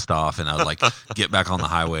getting pissed off. And I would like get back on the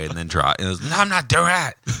highway and then drive. And it was, no, I'm not doing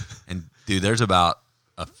that. And dude, there's about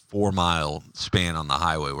a 4-mile span on the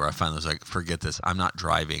highway where I finally was like, forget this. I'm not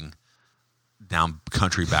driving down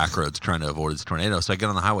country back roads trying to avoid this tornado. So I get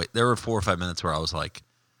on the highway. There were 4 or 5 minutes where I was like,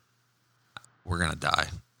 we're going to die.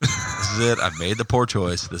 This is it. I've made the poor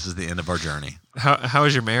choice. This is the end of our journey. How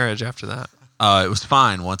was your marriage after that? It was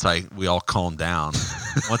fine once we all calmed down.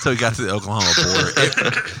 Once we got to the Oklahoma border,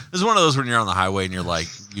 it was one of those when you're on the highway and you're like,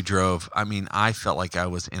 you drove. I mean, I felt like I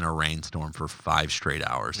was in a rainstorm for 5 straight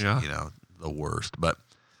hours. Yeah. The worst. But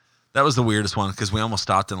that was the weirdest one because we almost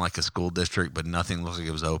stopped in like a school district, but nothing looked like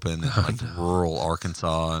it was open. Rural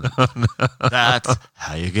Arkansas. And That's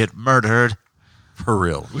how you get murdered. for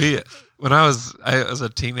real. When I was a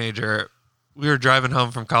teenager, we were driving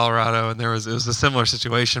home from Colorado, and it was a similar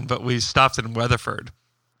situation, but we stopped in Weatherford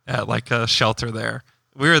at like a shelter there.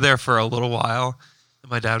 We were there for a little while,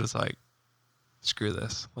 and my dad was like, screw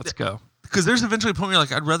this, let's go. Because there's eventually a point where you're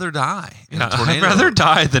like, I'd rather die in a tornado. I'd rather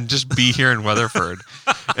die than just be here in Weatherford.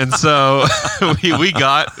 And so we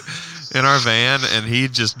got in our van, and he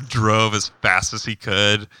just drove as fast as he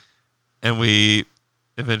could, and we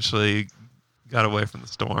eventually got away from the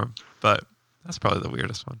storm. But that's probably the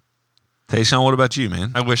weirdest one. Tayshawn, what about you,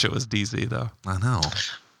 man? I wish it was DZ, though. I know.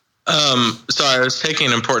 Sorry, I was taking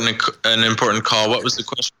an important call. What was the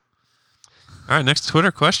question? All right, next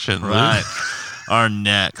Twitter question. Right. Our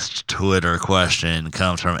next Twitter question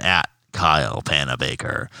comes from @Kyle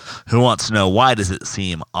Panabaker, who wants to know, why does it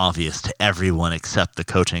seem obvious to everyone except the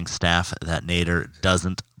coaching staff that Nader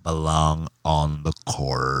doesn't belong on the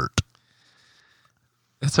court?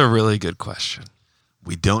 That's a really good question.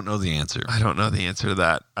 We don't know the answer. I don't know the answer to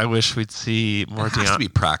that. I wish we'd see more It has to be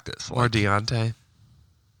practice. more Deontay.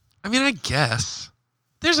 I mean, I guess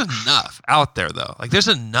there's enough out there, though. Like, there's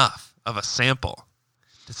enough of a sample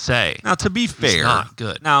to say. Now, to be fair, not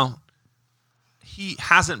good. Now, he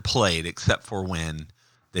hasn't played except for when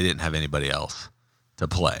they didn't have anybody else to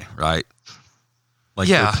play, right? Like,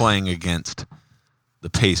 they're playing against the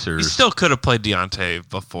Pacers. He still could have played Deontay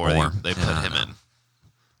before they put him in.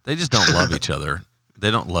 They just don't love each other. They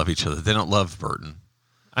don't love each other. They don't love Burton.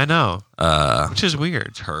 I know, which is weird.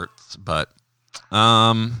 Which hurts, but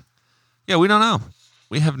yeah, we don't know.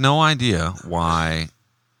 We have no idea why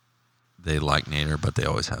they like Nader, but they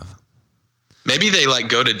always have. Maybe they like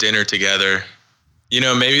go to dinner together.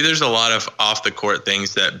 Maybe there's a lot of off the court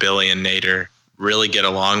things that Billy and Nader really get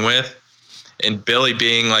along with. And Billy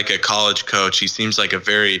being like a college coach, he seems like a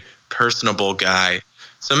very personable guy.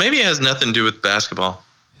 So maybe it has nothing to do with basketball.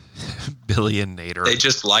 Billy and Nader. They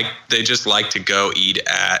just like to go eat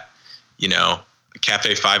at,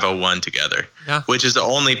 Cafe 501 together. Yeah. Which is the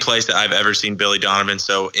only place that I've ever seen Billy Donovan.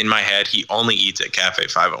 So in my head, he only eats at Cafe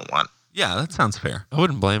 501. Yeah, that sounds fair. I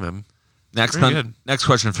wouldn't blame him. Next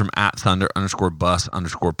question from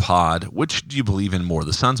 @Thunder_Bus_pod. Which do you believe in more,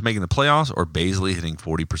 the Suns making the playoffs or Bazley hitting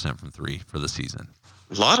 40% from 3 for the season?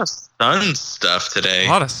 A lot of Suns stuff today. A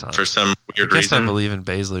lot of Suns. For some weird I guess reason. I believe in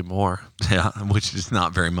Bazley more. Yeah, which is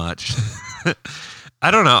not very much.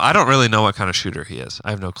 I don't know. I don't really know what kind of shooter he is. I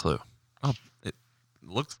have no clue. Oh, it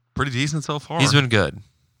looks pretty decent so far. He's been good.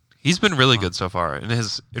 He's been really good so far. And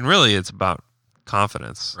really it's about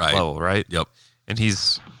confidence level, right? Yep. And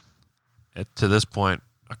he's, to this point,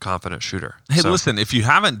 a confident shooter. Hey, listen, if you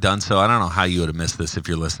haven't done so, I don't know how you would have missed this if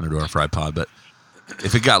you're listening to our Fry Pod, but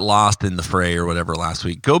if it got lost in the fray or whatever last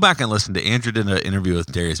week, go back and listen to Andrew did an interview with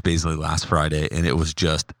Darius Bazley last Friday, and it was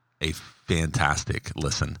just a fantastic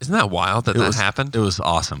listen. Isn't that wild that happened? It was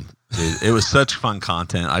awesome. It was such fun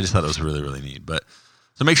content. I just thought it was really, really neat. But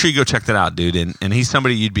so make sure you go check that out, dude. And he's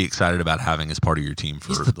somebody you'd be excited about having as part of your team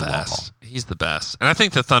for the long haul. He's the best. And I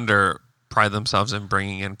think the Thunder pride themselves in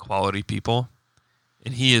bringing in quality people,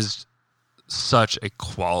 and he is such a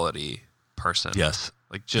quality person. Yes.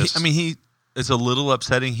 Like just it's a little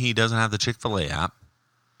upsetting he doesn't have the Chick-fil-A app.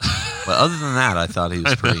 But other than that, I thought he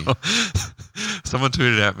was pretty. Someone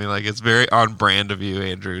tweeted at me like, it's very on brand of you,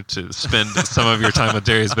 Andrew, to spend some of your time with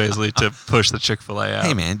Darius Bazley to push the Chick-fil-A app.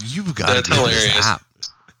 Hey, man, you've got to get this app.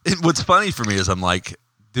 What's funny for me is I'm like,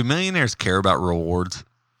 do millionaires care about rewards?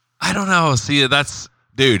 I don't know. See, that's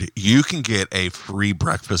Dude, you can get a free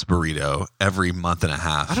breakfast burrito every month and a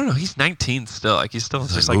half. I don't know. He's 19 still. Like he's still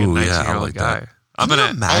just like, like a ooh, 19-year-old yeah, I like guy. that. I'm Can you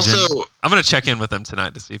gonna imagine? Also, I'm gonna check in with him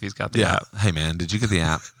tonight to see if he's got the app. Hey, man, did you get the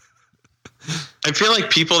app? I feel like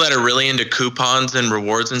people that are really into coupons and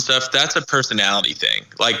rewards and stuff, that's a personality thing.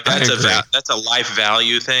 Like that's agree. that's a life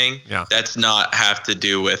value thing. Yeah. That's not have to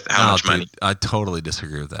do with how much money. Dude, I totally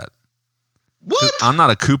disagree with that. What? I'm not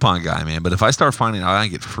a coupon guy, man, but if I start finding out I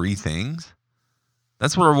get free things,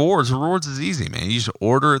 that's what rewards. Rewards is easy, man. You just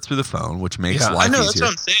order it through the phone, which makes Yeah. life I know, easier. that's what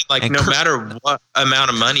I'm saying. Like And no matter what amount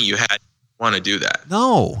of money you had, you want to do that.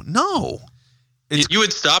 No. You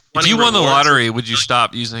would stop If wanting you won the rewards. lottery, would you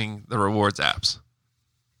stop using the rewards apps?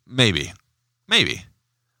 Maybe.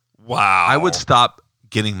 Wow. I would stop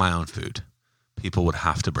getting my own food. People would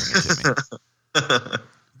have to bring it to me.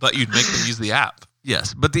 But you'd make them use the app.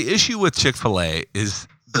 Yes, but the issue with Chick-fil-A is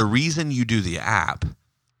the reason you do the app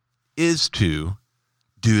is to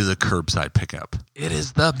do the curbside pickup. It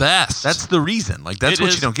is the best. That's the reason. Like, that's It what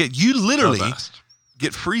is you don't get. You literally the best.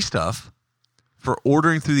 get free stuff for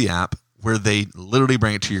ordering through the app where they literally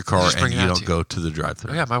bring it to your car just and bring it you out don't to you. go to the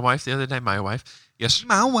drive-thru. Oh yeah, my wife the other day. Yes,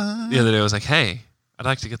 My wife. the other day was like, "Hey, I'd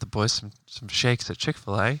like to get the boys some shakes at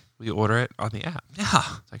Chick-fil-A. Will you order it on the app?" Yeah.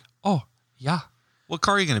 It's like, oh yeah, What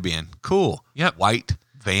car are you going to be in? Cool. Yep. White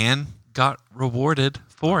van. got rewarded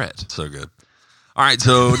for it. So good. All right,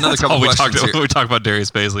 so another couple we questions talked. here. When we talk about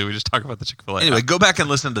Darius Baisley, we just talk about the Chick-fil-A. Anyway, app. go back and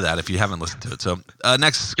listen to that if you haven't listened to it. So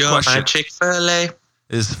next Yo, question my Chick-fil-A.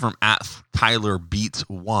 is from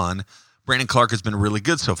 @TylerBeats1. Brandon Clark has been really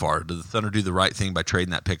good so far. Did the Thunder do the right thing by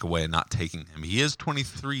trading that pick away and not taking him? He is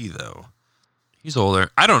 23, though. He's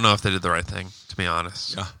older. I don't know if they did the right thing, to be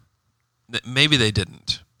honest. Yeah. Maybe they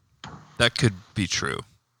didn't. That could be true.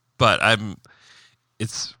 But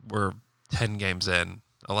we're 10 games in,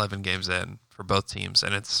 11 games in for both teams,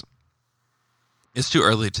 and it's too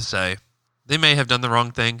early to say. They may have done the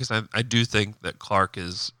wrong thing because I do think that Clark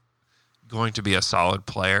is going to be a solid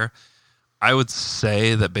player. I would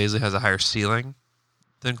say that Baisley has a higher ceiling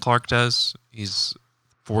than Clark does. He's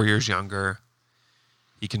 4 years younger.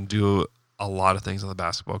 He can do a lot of things on the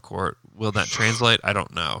basketball court. Will that translate? I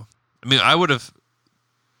don't know. I mean, I would have,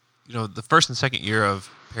 the first and second year of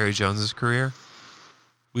Perry Jones's career,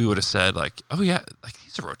 we would have said like, oh yeah, like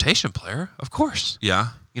he's a rotation player, of course. Yeah.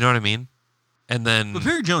 You know what I mean? And then But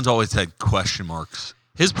Perry Jones always had question marks.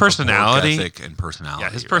 his of work personality, ethic and personality. yeah,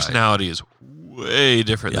 his right? personality is way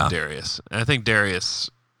different Yeah. than Darius. And I think Darius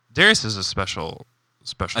is a special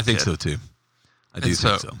I think kid. so, too. I do And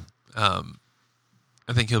think so.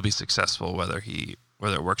 I think he'll be successful whether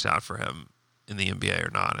it works out for him in the NBA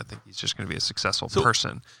or not. I think he's just going to be a successful So-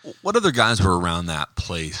 person. What other guys were around that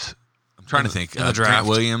place? I'm trying to think. in the Grant draft.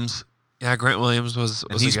 Williams. Yeah, Grant Williams was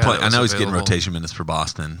And a he's guy playing. that I was know he's getting available. rotation minutes for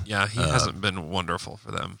Boston. Yeah, he hasn't been wonderful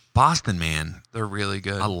for them. Boston, man. They're really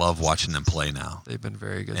good. I love watching them play now. They've been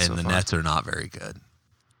very good And so the far. Nets are not very good.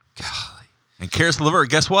 Golly, And Karis LeVert,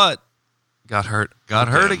 guess what? got hurt. Got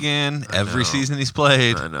hurt again. I Every know. season he's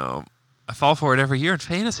played. I know. I fall for it every year in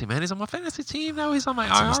fantasy, man. He's on my fantasy team. Now he's on my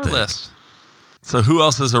That's a IR mistake. list. So who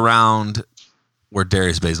else is around where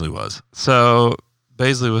Darius Baisley was? So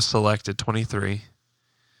Baisley was selected 23.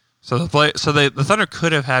 So the Thunder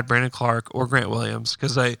could have had Brandon Clark or Grant Williams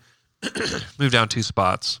because they moved down 2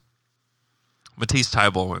 spots. Matisse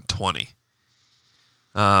Thybulle went 20.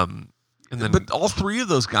 And then But all three of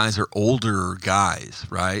those guys are older guys,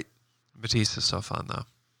 right? Matisse is so fun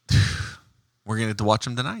though. We're going to get to watch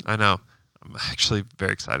them tonight. I know. I'm actually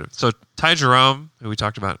very excited. So Ty Jerome, who we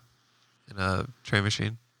talked about in a trade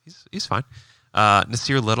machine, he's fine.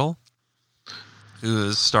 Nasir Little, who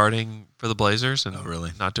is starting for the Blazers and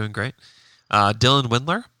really? not doing great. Dylan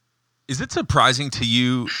Windler. Is it surprising to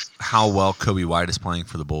you how well Kobe White is playing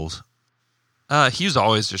for the Bulls? He was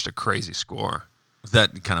always just a crazy scorer. Is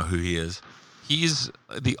that kind of who he is? He's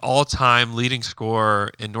the all-time leading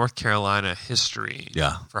scorer in North Carolina history.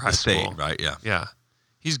 Yeah. for high the school. State, right? Yeah. Yeah,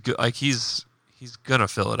 he's good. Like he's gonna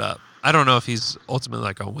fill it up. I don't know if he's ultimately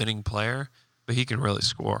like a winning player, but he can really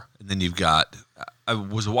score. And then you've got, I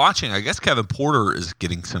was watching, I guess Kevin Porter is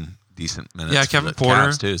getting some decent minutes. Yeah, for Kevin the Porter.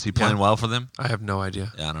 Cavs, too. Is he playing Yeah. well for them? I have no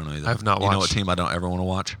idea. Yeah, I don't know either. I have not You know what watched. team I don't ever want to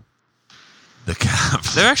watch? The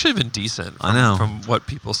Cavs. They've actually been decent. I know. From what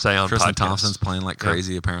people say on Tristan podcasts. Thompson's playing like Yeah.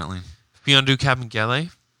 crazy, apparently. Fiondu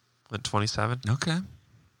Kabengele went 27. Okay.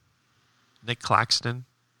 Nick Claxton.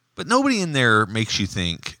 But nobody in there makes you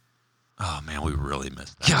think, oh, man, we really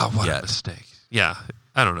missed that. Yeah, what yet. a mistake. Yeah,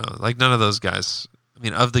 I don't know. Like none of those guys. I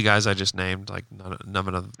mean, of the guys I just named, like none of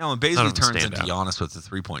them. Now, when none Baisley of them turns stand into out. Giannis with the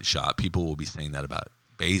three-point shot, people will be saying that about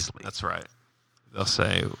Baisley. That's right. They'll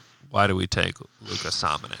say, "Why do we take Luka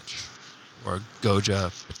Samanic? or Goja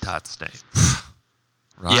Patatsne.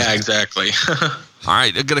 Right. Yeah, exactly. All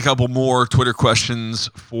right, I got a couple more Twitter questions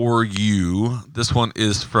for you. This one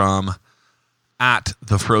is from at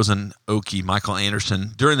the Frozen Okie, Michael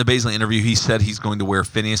Anderson. During the Baisley interview, he said he's going to wear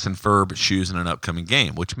Phineas and Ferb shoes in an upcoming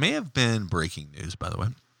game, which may have been breaking news, by the way.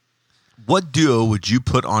 What duo would you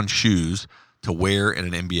put on shoes to wear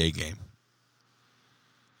in an NBA game?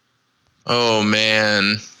 Oh,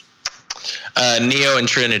 man. Neo and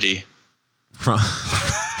Trinity. From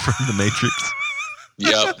the Matrix?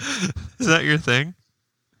 Yep. Is that your thing?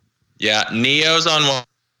 Yeah, Neo's on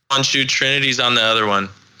one shoe, Trinity's on the other one.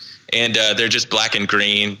 And they're just black and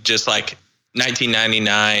green, just like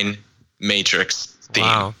 1999 Matrix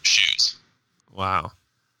theme shoes. Wow.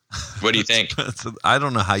 What do you think? I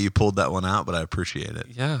don't know how you pulled that one out, but I appreciate it.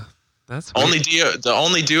 Yeah, that's weird. The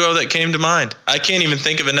only duo that came to mind. I can't even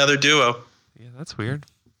think of another duo. Yeah, that's weird.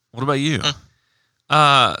 What about you?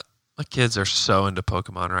 My kids are so into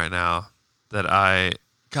Pokemon right now that I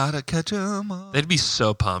gotta catch 'em all. they'd be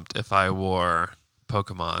so pumped if I wore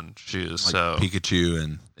Pokemon shoes. Like so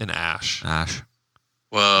Pikachu and Ash.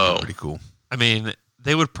 Whoa. Pretty cool. I mean,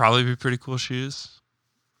 they would probably be pretty cool shoes.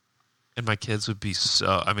 And my kids would be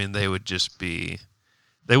they would just be,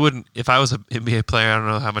 they wouldn't, if I was an NBA player, I don't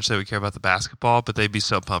know how much they would care about the basketball, but they'd be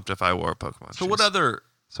so pumped if I wore Pokemon shoes. So what other,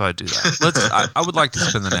 So I'd do that. I would like to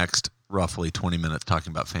spend the next roughly 20 minutes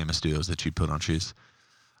talking about famous duos that you put on shoes.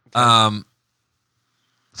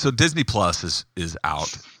 So Disney Plus is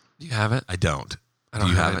out. Do you have it? I don't. I don't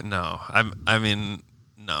Do you have it. No.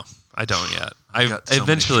 No, I don't yet.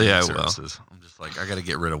 Eventually I will. I'm just like, I got to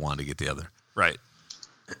get rid of one to get the other. Right.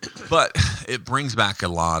 But it brings back a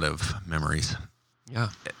lot of memories. Yeah.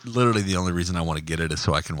 Literally the only reason I want to get it is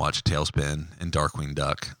so I can watch Tailspin and Darkwing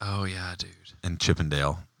Duck Oh yeah, dude. and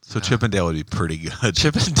Chippendale. So Chippendale would be pretty good.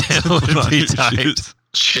 Chippendale would be tight.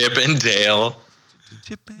 Chip and Dale.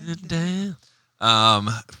 Chippendale.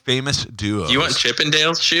 Famous duos. You want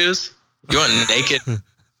Chippendale's shoes? You want naked?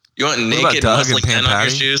 You want What about naked Doug muscling and Pam men on your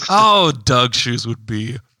Patty? shoes? Oh, Doug's shoes would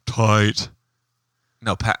be tight.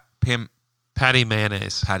 No, Patty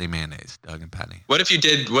mayonnaise. Patty Mayonnaise. Doug and Patty. What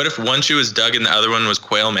if one shoe was Doug and the other one was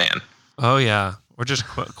Quail Man? Oh yeah, or just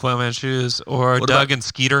Quailman shoes, or What Doug about- and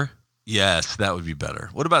Skeeter. Yes, that would be better.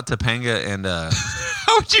 What about Topanga and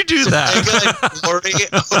How would you do that? Glory.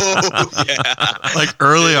 Oh yeah. Like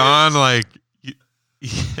early on, like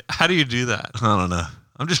how do you do that? I don't know.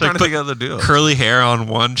 I'm just Like trying to think of other duos. Curly hair on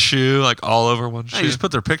one shoe, like all over one Hey, shoe. you just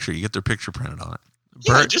put their picture. You get their picture printed on it.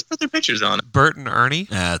 Yeah, just put their pictures on it. Bert and Ernie.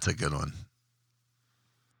 Yeah, that's a good one.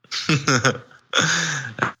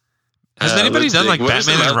 Has anybody let's done see. like What is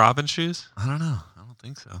Batman the and mo- Robin shoes? I don't know. I don't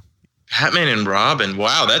think so. Batman and Robin.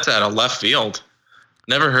 Wow, that's out of left field.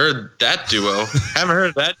 Never heard that duo. Haven't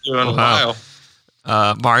heard that duo in a Wow.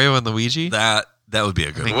 while. Mario and Luigi. That would be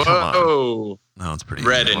a good I mean, one. come on. Whoa. That one's pretty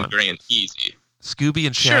Red easy. and green. Easy. Scooby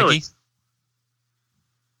and Surely. Shaggy.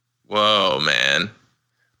 Whoa, man.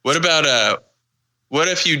 What about what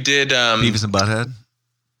if you did Beavis and Butthead.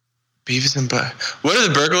 Beavis and Butt? What are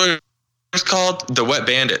the burglars called? The Wet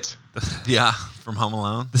Bandits. Yeah, from Home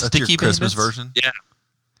Alone. The That's Sticky your Christmas Bandits? version. Yeah.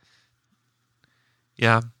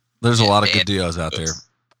 Yeah. There's a lot of man. good duos out there.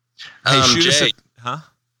 Hey, shoot us Jay, a- huh?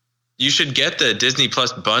 you should get the Disney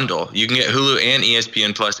Plus bundle. You can get Hulu and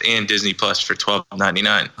ESPN Plus and Disney Plus for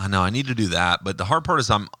 $12.99. I know I need to do that, but the hard part is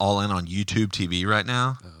I'm all in on YouTube TV right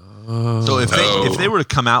now. Oh. So if Oh. they were to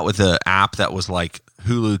come out with an app that was like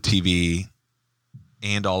Hulu TV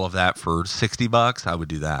and all of that for $60, I would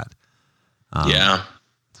do that. Yeah.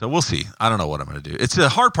 So we'll see. I don't know what I'm going to do. It's the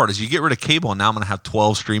hard part is you get rid of cable, and now I'm going to have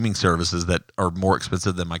 12 streaming services that are more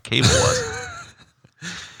expensive than my cable was.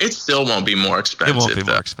 It still won't be more expensive. It won't be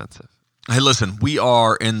though. more expensive. Hey, listen, we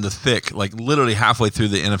are in the thick, like literally halfway through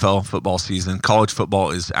the NFL football season. College football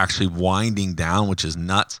is actually winding down, which is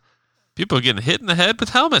nuts. People are getting hit in the head with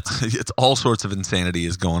helmets. It's all sorts of insanity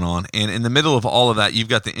is going on. And in the middle of all of that, you've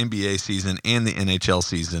got the NBA season and the NHL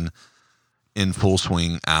season in full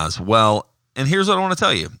swing as well. And here's what I want to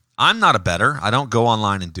tell you. I'm not a bettor. I don't go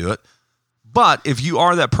online and do it. But if you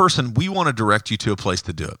are that person, we want to direct you to a place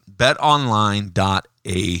to do it.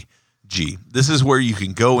 BetOnline.ag. This is where you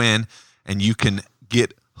can go in and you can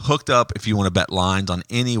get hooked up if you want to bet lines on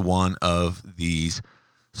any one of these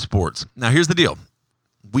sports. Now, here's the deal.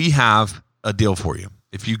 We have a deal for you.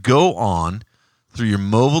 If you go on through your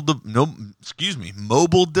mobile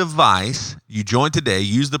device, you join today,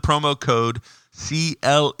 use the promo code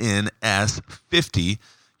CLNS50,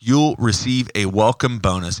 you'll receive a welcome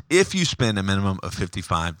bonus. If you spend a minimum of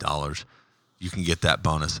 $55, you can get that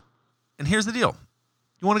bonus. And here's the deal.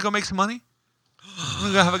 You want to go make some money? Want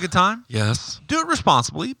to go have a good time? Yes. Do it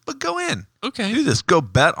responsibly, but go in. Okay. Do this. Go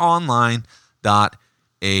betonline.ag.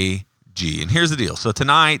 And here's the deal. So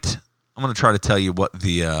tonight, I'm going to try to tell you what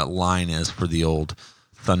the line is for the old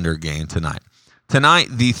Thunder game tonight. Tonight,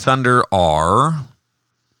 the Thunder are,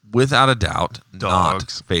 without a doubt,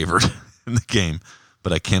 Dogs. not favored in the game,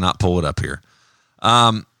 but I cannot pull it up here.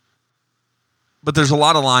 But there's a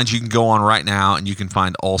lot of lines you can go on right now, and you can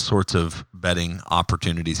find all sorts of betting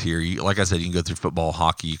opportunities here. Like I said, you can go through football,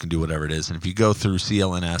 hockey, you can do whatever it is. And if you go through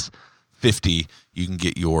CLNS 50, you can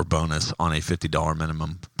get your bonus on a $50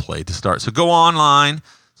 minimum play to start. So go online,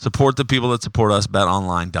 support the people that support us,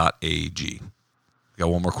 betonline.ag. Got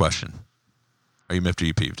one more question. Are you miffed or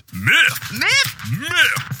you peeved? Miffed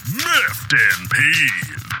and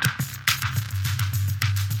peeved.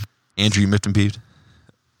 Andrew, you miffed and peeved?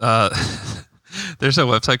 There's a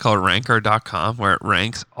website called ranker.com where it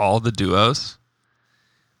ranks all the duos.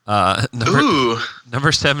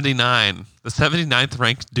 Number 79, the 79th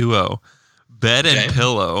ranked duo, Bed and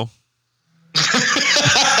Pillow.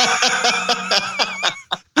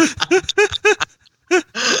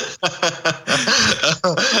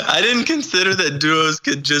 I didn't consider that duos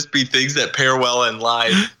could just be things that pair well in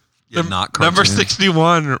life. Yeah, not Number cartoon.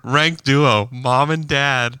 61 ranked duo, Mom and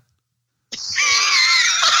Dad.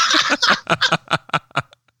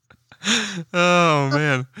 Oh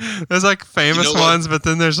man, there's like famous ones, but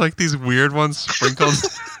then there's like these weird ones sprinkled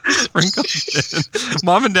in.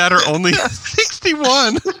 Mom and Dad are only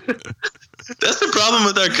 61. That's the problem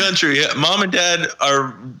with our country. Mom and Dad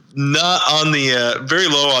are not on the very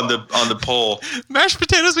low on the poll. Mashed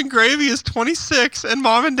potatoes and gravy is 26, and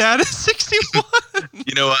Mom and Dad is 61.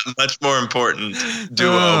 You know what? Much more important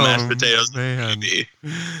duo, mashed potatoes and gravy.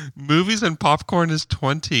 Movies and popcorn is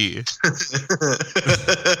 20.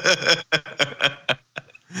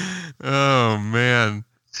 Oh man,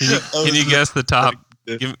 can you guess the top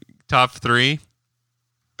three?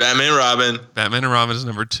 Batman and Robin. Batman and Robin is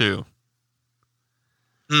number 2.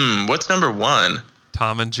 What's number 1?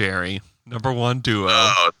 Tom and Jerry. Number 1 duo.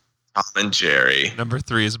 Oh, Tom and Jerry. Number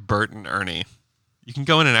 3 is Bert and Ernie. You can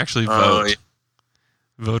go in and actually vote. Yeah.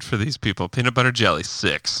 Vote for these people. Peanut butter jelly,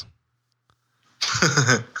 6.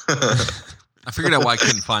 I figured out why I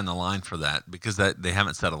couldn't find the line for that, because they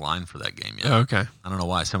haven't set a line for that game yet. Oh, okay. I don't know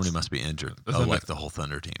why. Somebody must be injured. Like the whole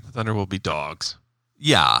Thunder team. The Thunder will be dogs.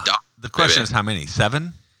 Yeah. The question is how many?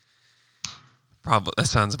 7? Probably. That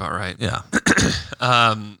sounds about right. Yeah.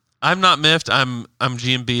 I'm not miffed. I'm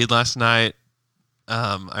GMB'd last night.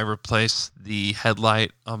 I replaced the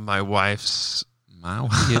headlight on my wife's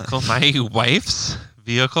vehicle. My wife's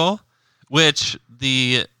vehicle, which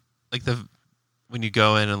when you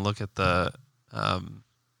go in and look at the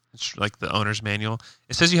like the owner's manual,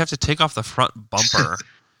 it says you have to take off the front bumper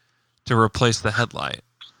to replace the headlight,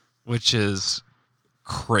 which is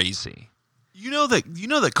crazy. You know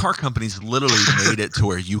that car companies literally made it to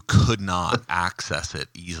where you could not access it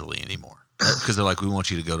easily anymore, because they're like, we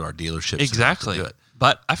want you to go to our dealership. Exactly. So do it.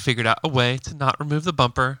 But I figured out a way to not remove the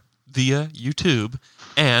bumper via YouTube,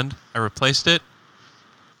 and I replaced it,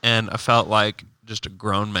 and I felt like just a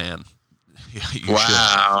grown man. Yeah, you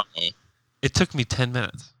Wow. should. It took me 10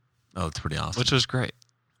 minutes. Oh, it's pretty awesome. Which was great.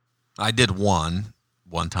 I did one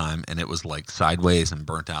time, and it was like sideways and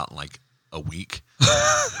burnt out in like a week.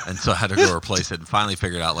 And so I had to go replace it, and finally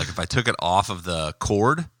figured out, like, if I took it off of the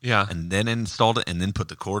cord and then installed it and then put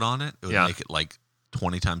the cord on it, it would make it like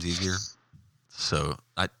 20 times easier. So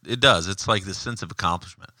it does. It's like this sense of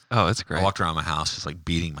accomplishment. Oh, it's great. I walked around my house just like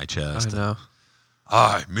beating my chest. I know.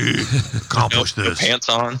 Me accomplished No this. pants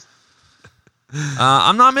on.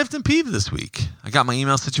 I'm not miffed and peeved this week. I got my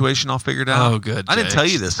email situation all figured out. Oh, good. I didn't Jake. tell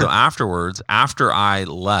you this. So afterwards, after I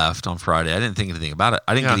left on Friday, I didn't think anything about it.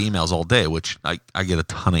 I didn't get emails all day, which I get a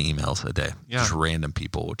ton of emails a day. Yeah. Just random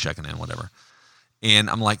people checking in, whatever. And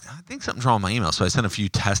I'm like, I think something's wrong with my email. So I sent a few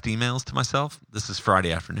test emails to myself. This is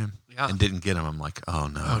Friday afternoon. Yeah. And didn't get them. I'm like, oh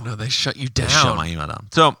no. Oh, no, they shut you They down. shut my email down.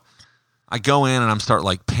 So I go in and I'm start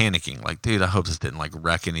like panicking. Like, dude, I hope this didn't like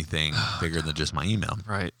wreck anything bigger than just my email.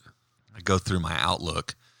 Right. I go through my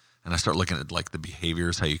Outlook and I start looking at like the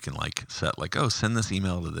behaviors, how you can like set like, oh, send this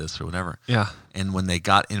email to this or whatever. Yeah. And when they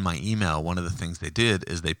got in my email, one of the things they did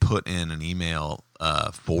is they put in an email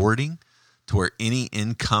forwarding to where any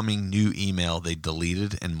incoming new email they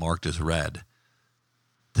deleted and marked as read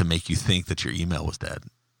to make you think that your email was dead.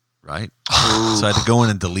 Right. So I had to go in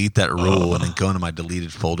and delete that rule and then go into my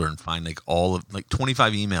deleted folder and find like all of like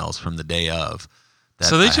 25 emails from the day of.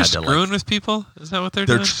 So they I had just to, screwing like, with people? Is that what they're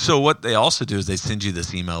doing? so what they also do is they send you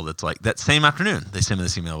this email that's like that same afternoon. They send me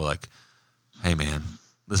this email like, hey man,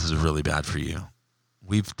 this is really bad for you.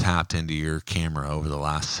 we've tapped into your camera over the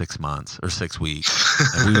last 6 months or 6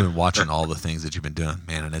 weeks, and we've been watching all the things that you've been doing,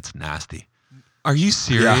 man, and it's nasty. Are you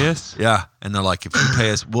serious? Yeah. And they're like, if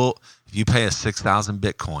you pay us 6,000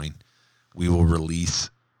 Bitcoin, we will release.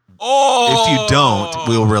 Oh, If you don't,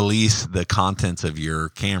 we'll release the contents of your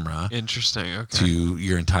camera Interesting. Okay. to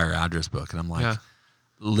your entire address book. And I'm like,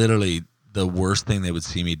 literally, the worst thing they would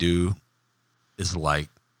see me do is like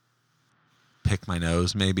pick my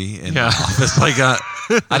nose maybe in the office. Like,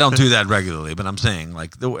 I don't do that regularly, but I'm saying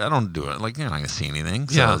like I don't do it. Like, you're not gonna see anything.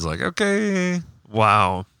 So I was like, okay,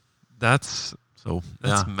 wow, that's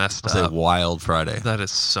messed I'll up. say Wild Friday. That is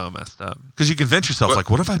so messed up. Because you convince yourself, like,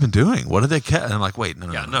 what have I been doing? What did they catch? And I'm like, wait, no.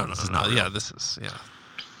 This is not. Yeah, this is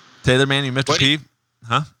Taylor, man, you Mr. P?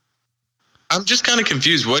 Huh? I'm just kind of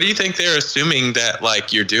confused. What do you think they're assuming that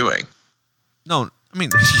like you're doing? No, I mean,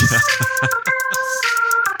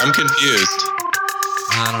 I'm confused.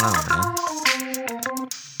 I don't know, man.